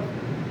don't know.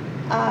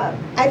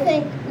 I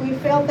think we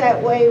felt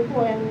that way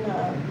when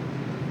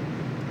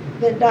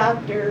the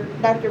Dr.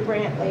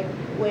 Brantley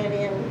went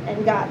in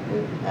and got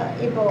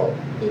Ebola.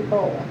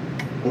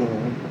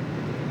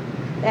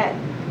 That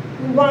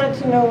we wanted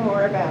to know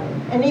more about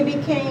him. And he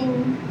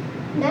became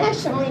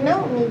nationally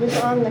known. He was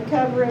on the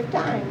cover of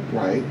Time.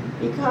 Right.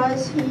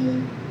 Because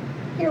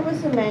here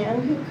was a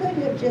man who could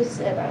have just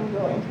said, I'm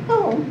going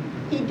home.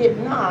 He did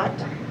not.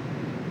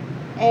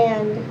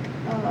 And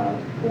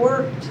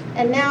worked,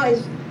 and now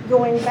is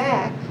going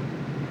back.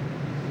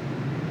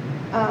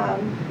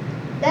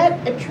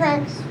 That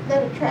attracts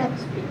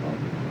people.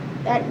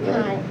 That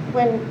kind.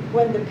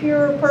 When the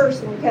pure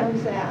person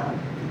comes out,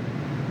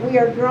 we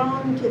are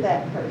drawn to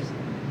that person.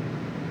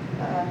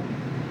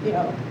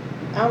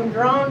 I'm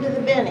drawn to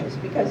the Bennies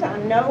because I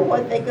know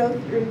what they go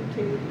through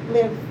to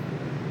live,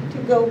 to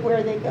go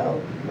where they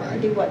go, Right. to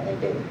do what they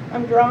do.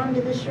 I'm drawn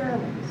to the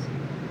Shermans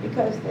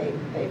because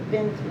they've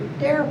been through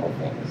terrible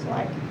things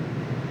like,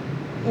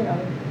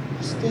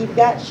 Steve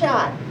got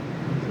shot,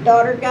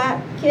 daughter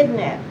got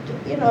kidnapped.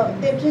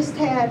 They've just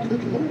had.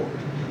 Good Lord.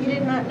 You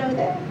did not know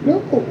that?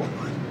 No.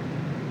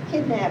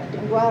 Kidnapped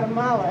in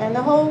Guatemala, and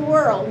the whole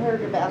world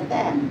heard about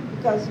that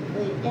because of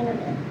the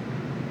internet.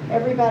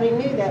 Everybody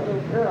knew that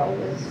little girl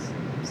was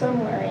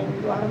somewhere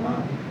in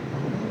Guatemala.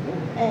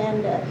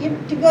 And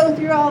to go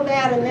through all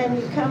that and then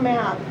you come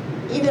out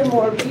even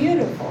more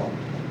beautiful.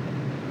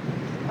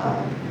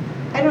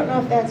 I don't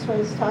know if that's what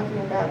he's talking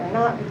about or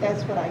not, but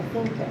that's what I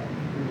think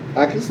of.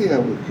 I can see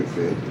how it could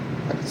fit.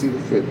 I can see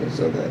the fitness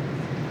of that.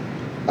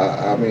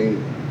 I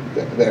mean,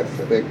 that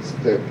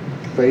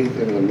faith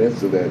in the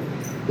midst of that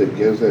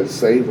gives that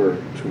savor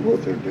to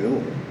what they're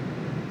doing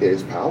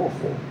is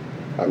powerful.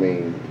 I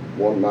mean,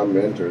 one of my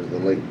mentors, the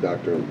late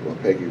Dr.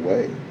 Peggy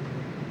Way,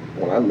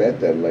 when I met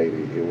that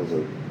lady, it was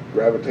a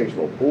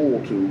gravitational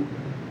pull to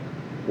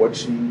what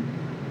she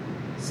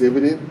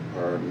exhibited,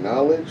 her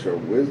knowledge, her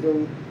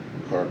wisdom,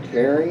 her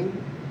caring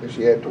that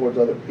she had towards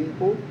other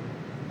people.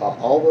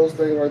 All those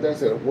things right there. I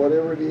said,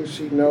 whatever it is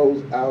she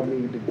knows, I'll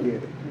need to get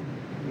it.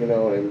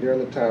 And during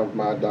the time of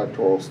my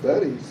doctoral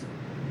studies,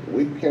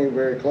 we became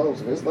very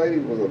close. And this lady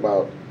was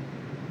about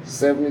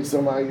 70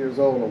 some odd years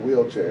old in a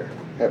wheelchair,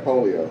 had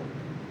polio,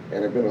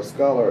 and had been a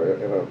scholar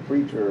and a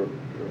preacher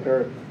in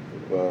her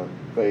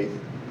faith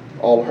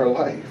all her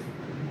life.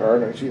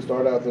 She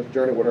started out this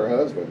journey with her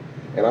husband.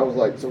 And I was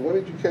like, so when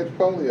did you catch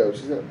polio?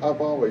 She said,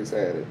 I've always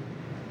had it.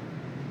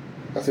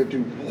 I said,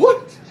 you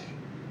what?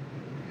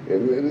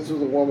 And this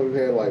was a woman who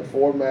had like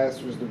 4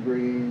 master's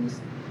degrees,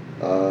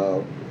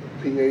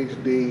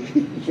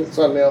 PhD,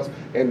 something else,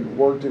 and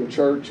worked in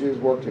churches,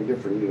 worked in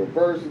different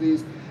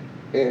universities.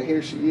 And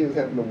here she is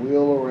having to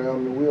wheel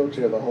around in a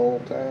wheelchair the whole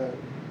time.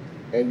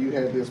 And you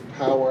had this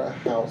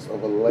powerhouse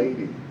of a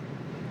lady,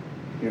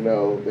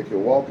 that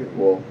could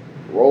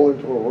roll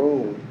into a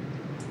room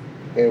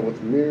and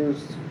with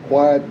Mir's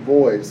quiet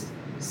voice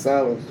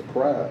silence the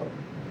crowd.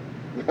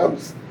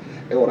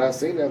 And when I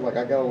seen that, I'm like,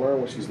 I gotta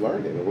learn what she's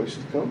learning and where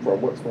she's come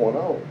from, what's going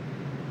on.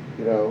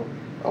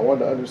 I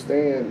wanted to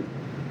understand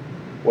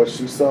what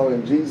she saw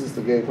in Jesus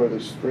that gave her the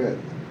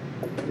strength.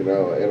 And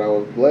I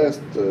was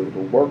blessed to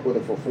work with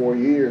her for 4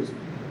 years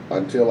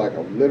until like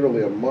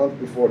literally a month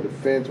before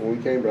defense, when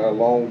we came to our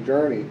long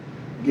journey,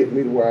 getting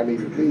me to where I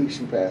needed to be,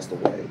 she passed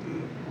away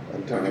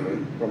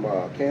untimely from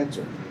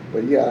cancer.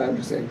 But yeah, I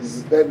understand.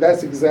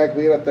 That's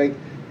exactly it. I think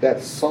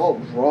that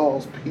salt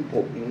draws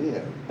people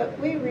in. But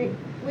we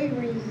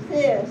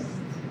resist.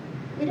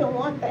 We don't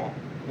want that.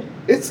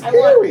 It's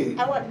scary.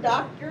 I want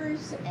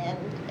doctors and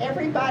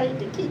everybody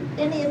to keep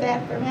any of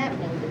that from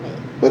happening to me.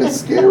 But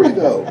it's scary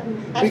though. I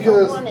don't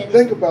Because want it.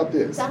 think about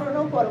this. I don't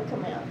know what'll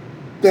come out.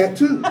 That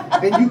too.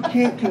 And you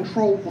can't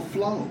control the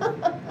flow.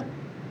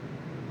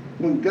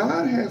 When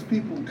God has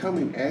people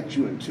coming at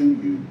you and to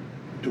you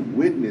to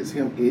witness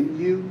Him in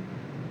you,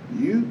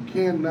 you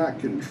cannot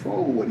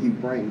control what He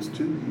brings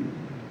to you,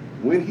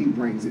 when He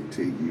brings it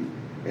to you,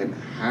 and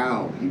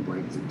how He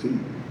brings it to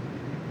you.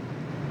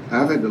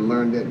 I've had to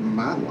learn that in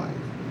my life.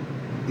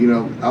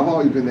 I've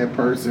always been that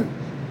person.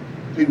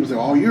 People say,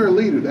 oh, you're a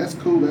leader. That's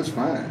cool. That's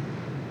fine.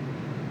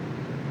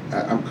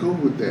 I'm cool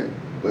with that.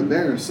 But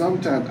there are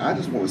sometimes I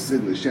just want to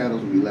sit in the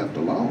shadows and be left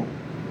alone.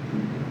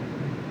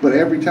 But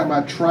every time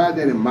I tried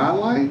that in my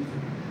life,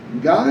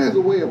 God has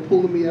a way of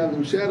pulling me out of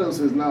the shadows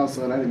and says, no,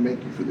 son, I didn't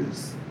make you for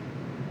this.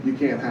 You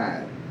can't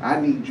hide.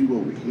 I need you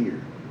over here.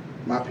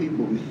 My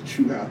people need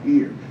you out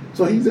here.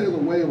 So He has a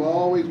way of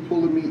always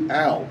pulling me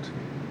out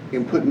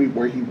and putting me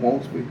where He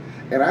wants me.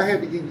 And I had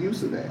to get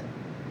used to that,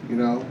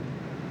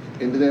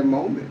 into that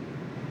moment.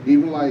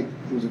 Even like,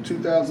 it was a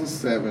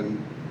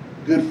 2007,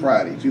 Good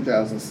Friday,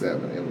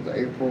 2007. It was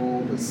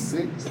April the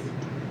 6th,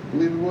 I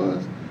believe it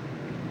was.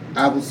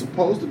 I was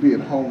supposed to be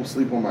at home,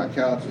 sleep on my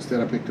couch. Instead,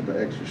 I picked up an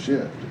extra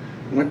shift.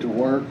 Went to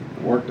work,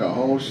 worked a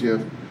whole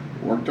shift,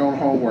 worked on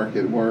homework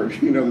at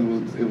work. It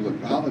was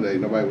a holiday.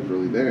 Nobody was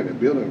really there in the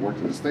building. I worked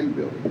in the state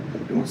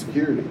building, doing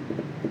security.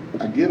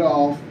 I get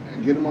off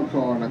and get in my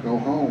car and I go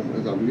home.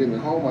 As I'm getting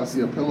home, I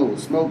see a pillar with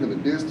smoke in the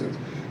distance.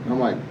 And I'm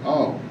like,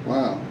 oh,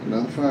 wow,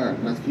 another fire.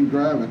 Let's keep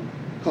driving.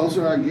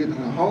 Closer I get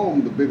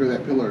home, the bigger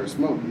that pillar of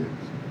smoke gets.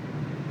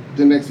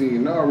 The next thing you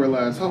know, I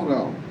realized, hold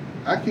on,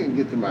 I can't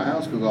get to my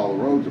house because all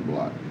the roads are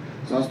blocked.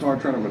 So I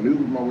started trying to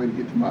maneuver my way to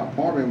get to my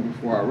apartment.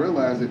 Before I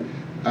realized it,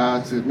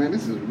 I said, man,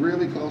 this is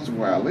really close to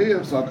where I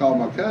live. So I called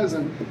my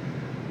cousin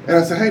and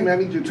I said, hey, man,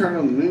 I need you to turn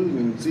on the news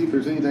and see if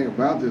there's anything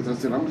about this. I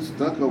said, I'm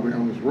stuck over here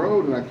on this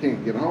road and I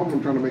can't get home.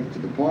 I'm trying to make it to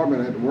the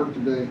apartment. I had to work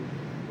today.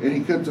 And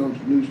he cuts on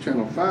News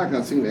Channel 5.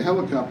 I seen the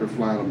helicopter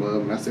flying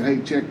above. And I said,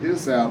 hey, check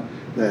this out.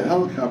 That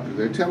helicopter's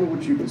there. Tell me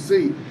what you can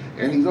see.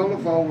 And he's on the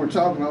phone. We're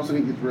talking. All of a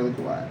sudden, he gets really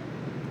quiet.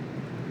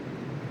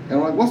 And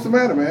I'm like, what's the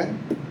matter, man?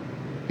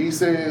 He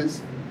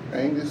says,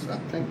 Angus, I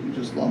think you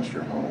just lost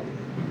your home.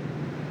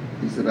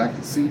 He said, I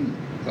can see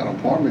an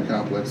apartment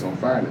complex on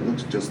fire and it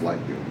looks just like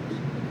yours.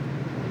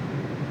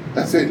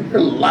 I said,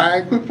 you're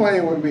lying, quit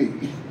playing with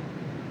me.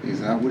 He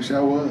said, I wish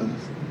I was.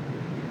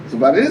 So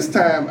by this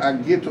time, I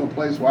get to a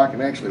place where I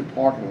can actually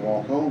park and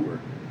walk over.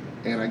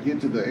 And I get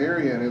to the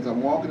area, and as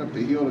I'm walking up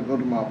the hill to go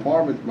to my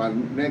apartment, my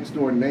next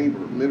door neighbor,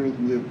 literally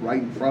who lived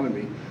right in front of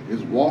me,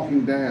 is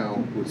walking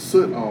down with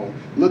soot on,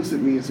 looks at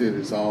me and says,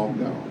 it's all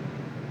gone.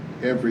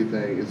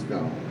 Everything is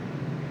gone.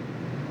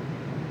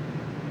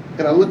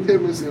 And I looked at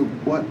him and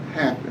said, what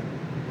happened?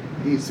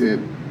 He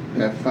said,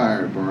 that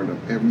fire burned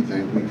up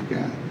everything we've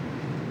got.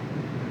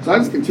 So I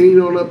just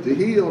continued on up the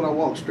hill, and I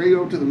walked straight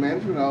over to the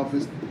management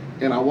office,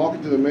 and I walk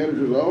into the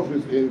manager's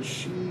office, and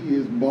she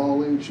is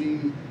bawling. She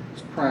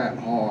is crying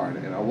hard.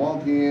 And I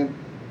walk in,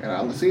 and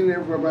I seen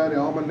everybody.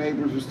 All my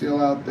neighbors are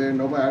still out there.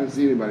 Nobody, I didn't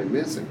see anybody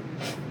missing.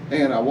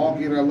 And I walk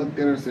in, and I looked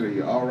at her and said, are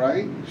you all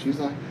right? And she's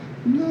like,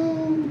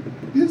 no,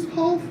 it's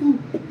awful.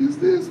 It's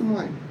this. I'm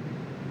like,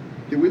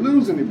 did we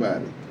lose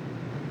anybody?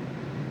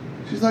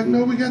 She's like,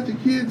 no, we got the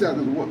kids out.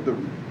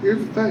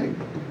 Here's the thing.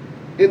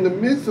 In the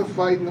midst of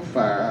fighting the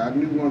fire, I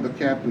knew one of the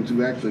captains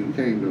who actually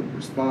came to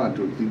respond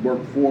to it. He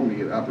worked for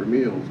me at Upper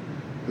Mills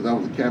because I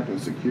was the captain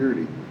of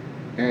security.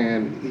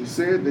 And he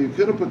said they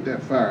could have put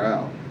that fire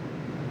out.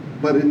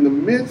 But in the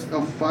midst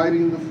of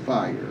fighting the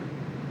fire,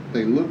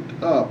 they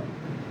looked up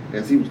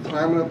as he was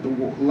climbing up the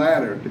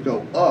ladder to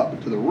go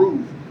up to the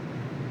roof.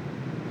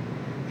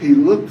 He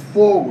looked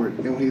forward,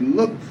 and when he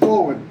looked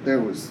forward,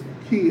 there was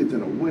kids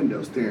in a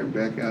window staring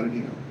back out at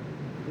him.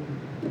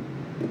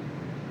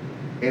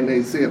 And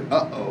they said,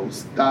 uh-oh,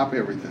 stop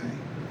everything.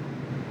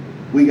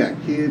 We got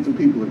kids and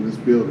people in this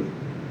building.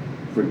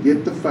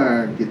 Forget the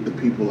fire, get the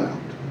people out.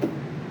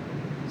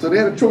 So they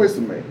had a choice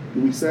to make.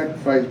 Do we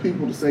sacrifice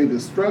people to save the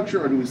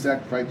structure, or do we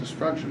sacrifice the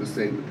structure to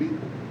save the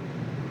people?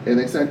 And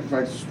they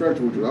sacrificed the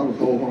structure, which I was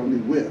wholeheartedly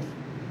with.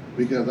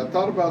 Because I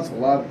thought about a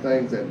lot of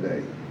things that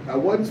day. I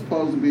wasn't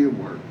supposed to be at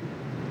work,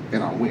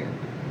 and I went.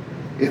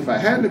 If I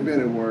hadn't have been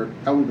at work,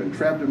 I would have been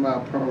trapped in my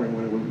apartment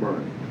when it was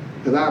burning.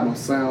 Because I'm a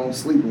sound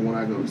sleeper when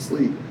I go to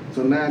sleep.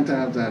 So 9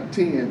 times out of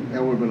 10,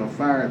 there would have been a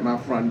fire at my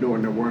front door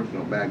and there was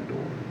no back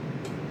door.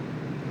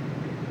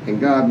 And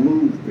God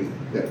moved me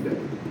that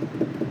day.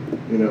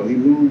 You know, he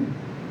moved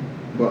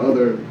for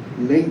other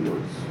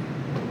neighbors.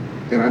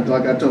 And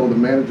like I told the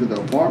manager of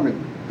the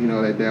apartment, you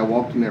know, that day I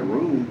walked in that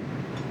room,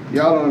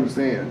 y'all don't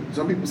understand.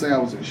 Some people say I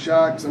was in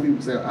shock. Some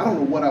people say, I don't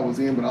know what I was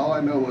in, but all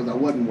I know was I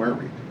wasn't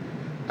worried.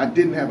 I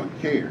didn't have a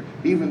care,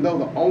 even though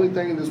the only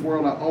thing in this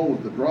world I owned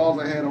was the drawers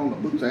I had on, the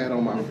boots I had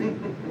on my feet.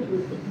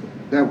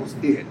 That was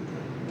it.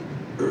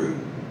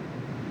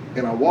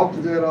 And I walked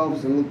into that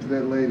office and looked at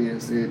that lady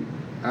and said,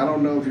 I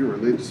don't know if you're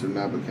religious or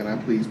not, but can I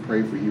please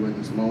pray for you in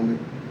this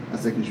moment? I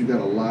said, because you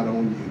got a lot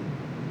on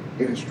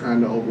you, and it's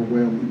trying to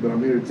overwhelm you, but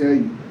I'm here to tell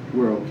you,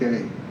 we're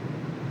okay.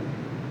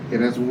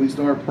 And that's when we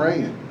started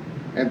praying.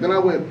 And then I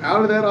went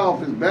out of that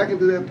office, back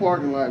into that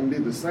parking lot, and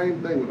did the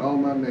same thing with all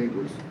my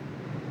neighbors.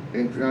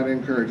 And try to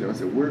encourage them. I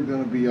said, we're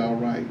going to be all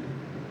right.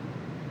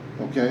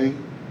 Okay?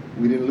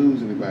 We didn't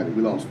lose anybody.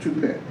 We lost 2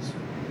 pets,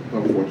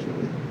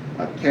 unfortunately.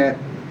 A cat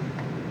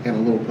and a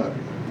little puppy.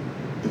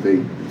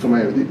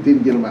 Somebody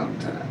didn't get them out in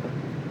time.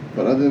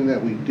 But other than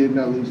that, we did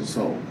not lose a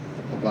soul,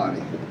 a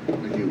body, a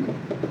human.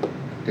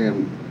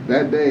 And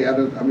that day,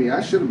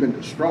 I should have been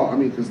distraught.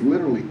 Because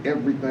literally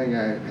everything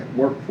I had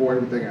worked for,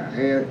 everything I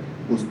had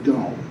was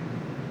gone.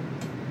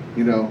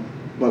 You know?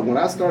 But when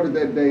I started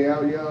that day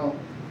out, y'all,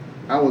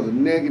 I was a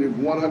negative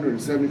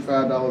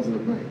 $175 in the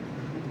bank.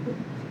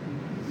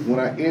 When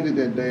I ended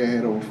that day, I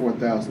had over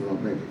 $4,000 in my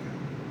bank account.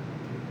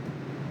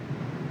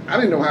 I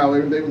didn't know how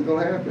everything was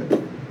going to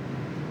happen.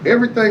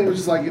 Everything was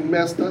just like it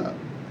messed up.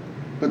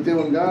 But then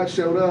when God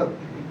showed up,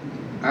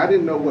 I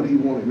didn't know what he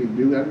wanted me to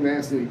do. I didn't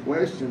ask any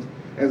questions.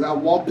 As I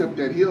walked up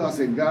that hill, I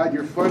said, God,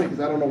 you're funny because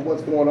I don't know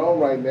what's going on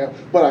right now,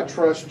 but I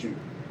trust you.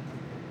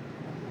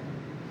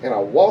 And I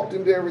walked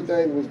into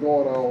everything that was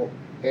going on,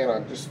 and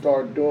I just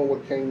started doing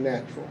what came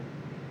natural.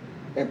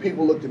 And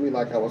people looked at me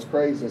like I was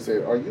crazy and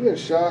said, are you in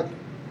shock?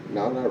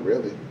 No, not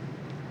really.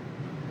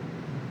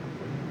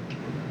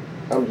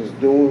 I'm just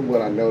doing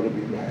what I know to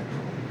be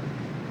natural.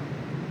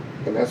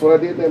 And that's what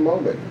I did that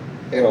moment.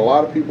 And a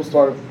lot of people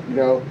started,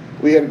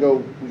 we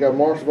got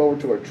marshaled over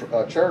to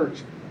a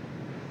church.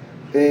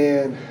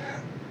 And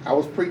I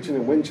was preaching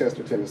in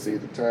Winchester, Tennessee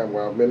at the time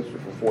where I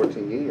ministered for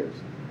 14 years.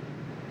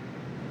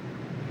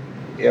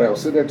 And I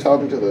was sitting there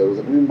talking to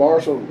we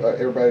marshaled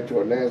everybody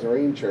to a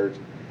Nazarene church,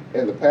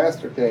 and the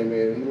pastor came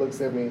in, and he looks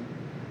at me,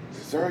 he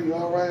said, "Sir, you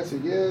all right?" I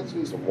said, "Yeah, I just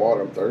need some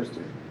water, I'm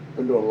thirsty.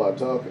 Been doing a lot of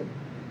talking."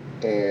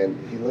 And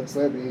he looks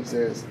at me, and he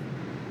says,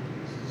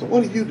 "So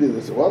what do you do?" I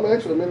said, "Well, I'm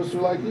actually a minister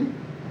like you."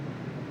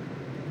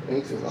 And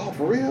he says, "Oh,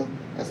 for real?"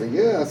 I said,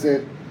 "Yeah." I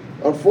said,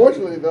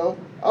 "Unfortunately, though,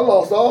 I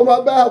lost all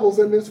my Bibles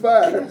in this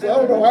fire, so I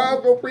don't know how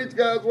I'm going to preach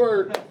God's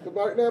word. Because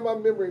right now my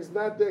memory is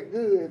not that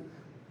good."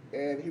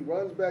 And he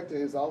runs back to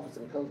his office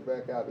and comes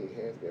back out and he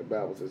hands me a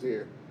Bible and says,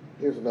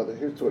 here's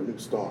to a new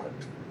start.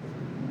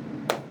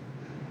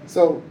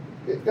 So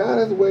God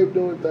has a way of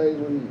doing things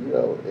when,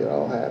 it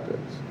all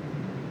happens.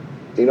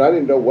 I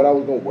didn't know what I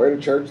was going to wear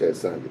to church that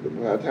Sunday. But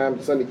by the time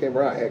Sunday came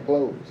around, I had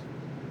clothes.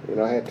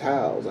 I had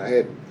towels. I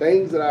had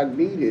things that I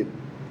needed,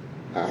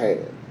 I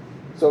had.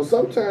 So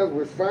sometimes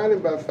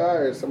refining by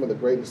fire is some of the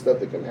greatest stuff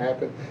that can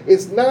happen.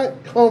 It's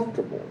not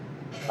comfortable.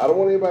 I don't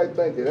want anybody to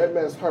think that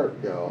mess hurt,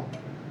 y'all.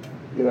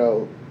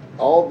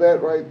 All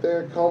that right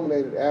there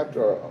culminated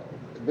after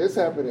this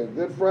happened in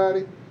Good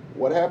Friday.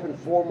 What happened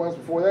 4 months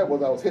before that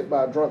was I was hit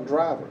by a drunk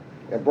driver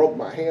and broke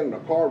my hand in a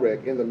car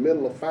wreck in the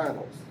middle of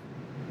finals.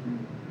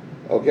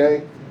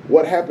 Okay?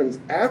 What happens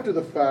after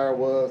the fire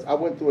was I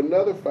went through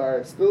another fire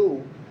at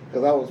school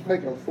because I was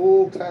taking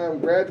full-time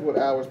graduate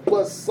hours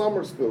plus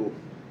summer school.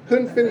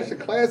 Couldn't finish the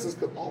classes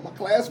because all my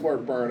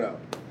classwork burned up.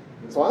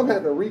 So I'm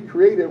having to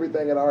recreate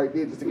everything that I already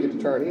did just to get to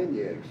turn in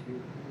yet.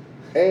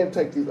 And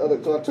take these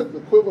other, so I took the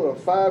equivalent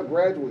of 5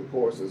 graduate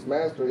courses,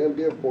 master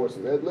MDiv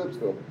courses at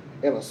Lipscomb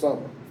in a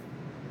summer.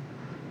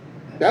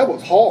 That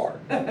was hard.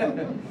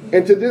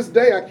 And to this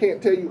day, I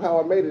can't tell you how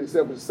I made it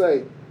except to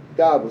say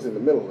God was in the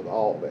middle of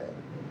all that.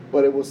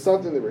 But it was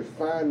something that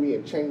refined me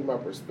and changed my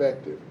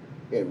perspective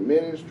in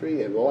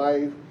ministry and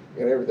life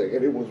and everything.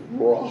 And it was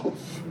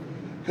rough.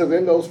 Because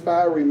in those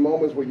fiery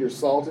moments where you're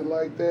salted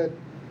like that,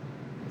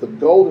 the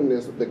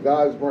goldenness that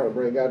God is trying to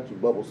bring out you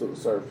bubbles to the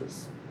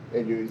surface.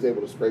 And he's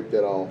able to scrape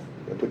that off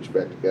and put you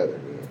back together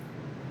again.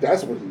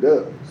 That's what he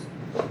does.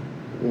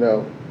 And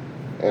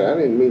I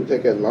didn't mean to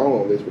take that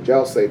long on this, but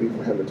y'all saved me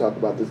from having to talk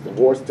about this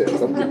divorce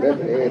test. I'm getting that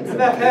to Andy.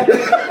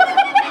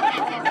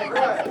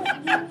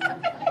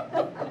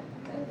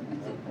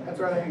 That's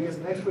right, I guess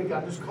next week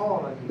I'm just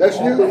calling on you. That's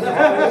you?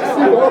 That's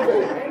you,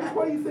 okay. Angus,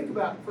 what do you think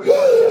about 1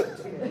 John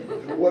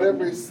 17?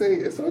 Whatever he's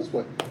saying, it's so much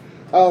fun.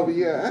 Oh, but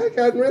yeah, I ain't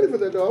gotten ready for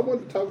that, though. I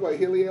wanted to talk about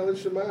Hillel and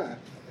Shammai.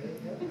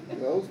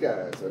 Those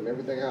guys and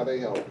everything, how they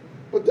help.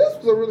 But this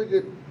was a really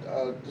good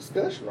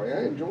discussion, right?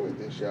 I enjoyed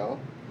this, y'all.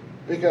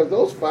 Because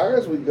those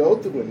fires we go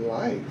through in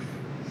life,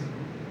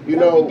 But we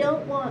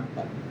don't want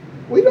them.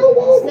 we don't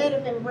want them.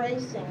 Instead of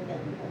embracing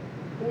them,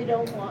 we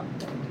don't want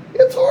them.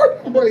 It's hard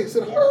to embrace.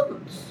 It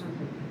hurts.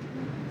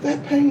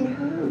 That pain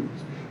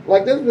hurts.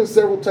 Like there's been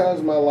several times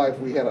in my life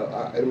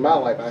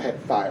I had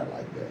fire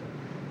like that.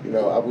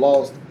 I've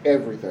lost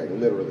everything,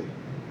 literally.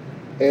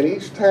 And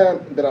each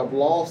time that I've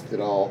lost it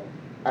all,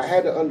 I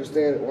had to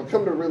understand,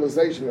 come to the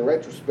realization in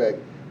retrospect,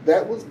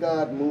 that was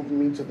God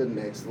moving me to the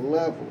next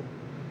level.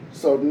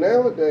 So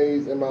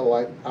nowadays in my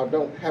life, I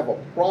don't have a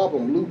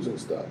problem losing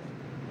stuff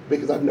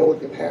because I know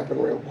it can happen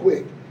real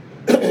quick.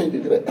 And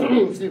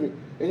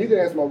you can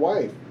ask my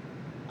wife.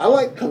 I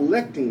like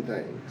collecting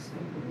things.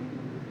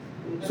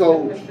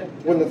 So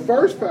when the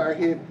first fire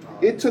hit,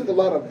 it took a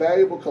lot of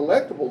valuable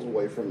collectibles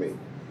away from me.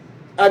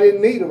 I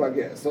didn't need them, I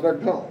guess, so they're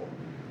gone.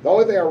 The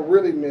only thing I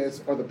really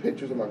miss are the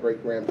pictures of my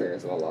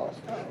great-grandparents that I lost.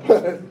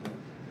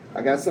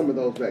 I got some of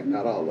those back,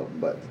 not all of them.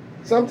 But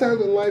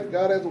sometimes in life,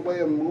 God has a way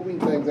of moving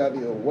things out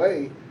of your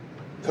way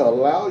to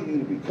allow you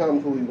to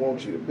become who he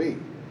wants you to be.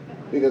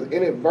 Because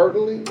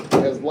inadvertently,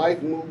 as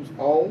life moves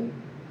on,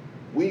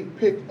 we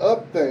pick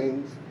up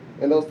things,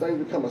 and those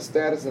things become a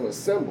status and a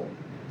symbol.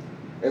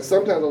 And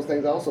sometimes those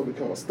things also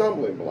become a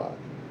stumbling block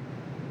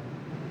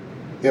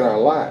in our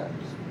lives.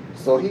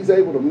 So he's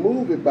able to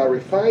move it by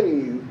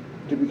refining you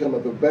to become a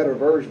better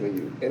version of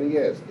you. And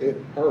yes, it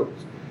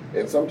hurts.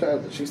 And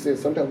sometimes, she said,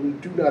 sometimes we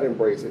do not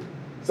embrace it.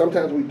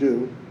 Sometimes we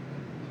do.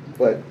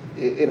 But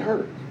it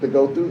hurts to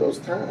go through those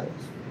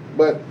times.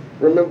 But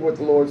remember what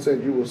the Lord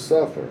said, you will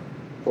suffer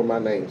for my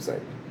name's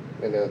sake.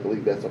 And I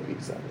believe that's a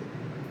piece of it.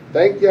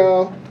 Thank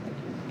y'all.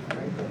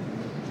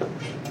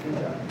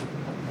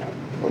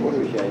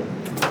 Appreciate it.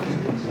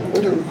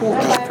 We're gonna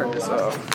record. Turn this off.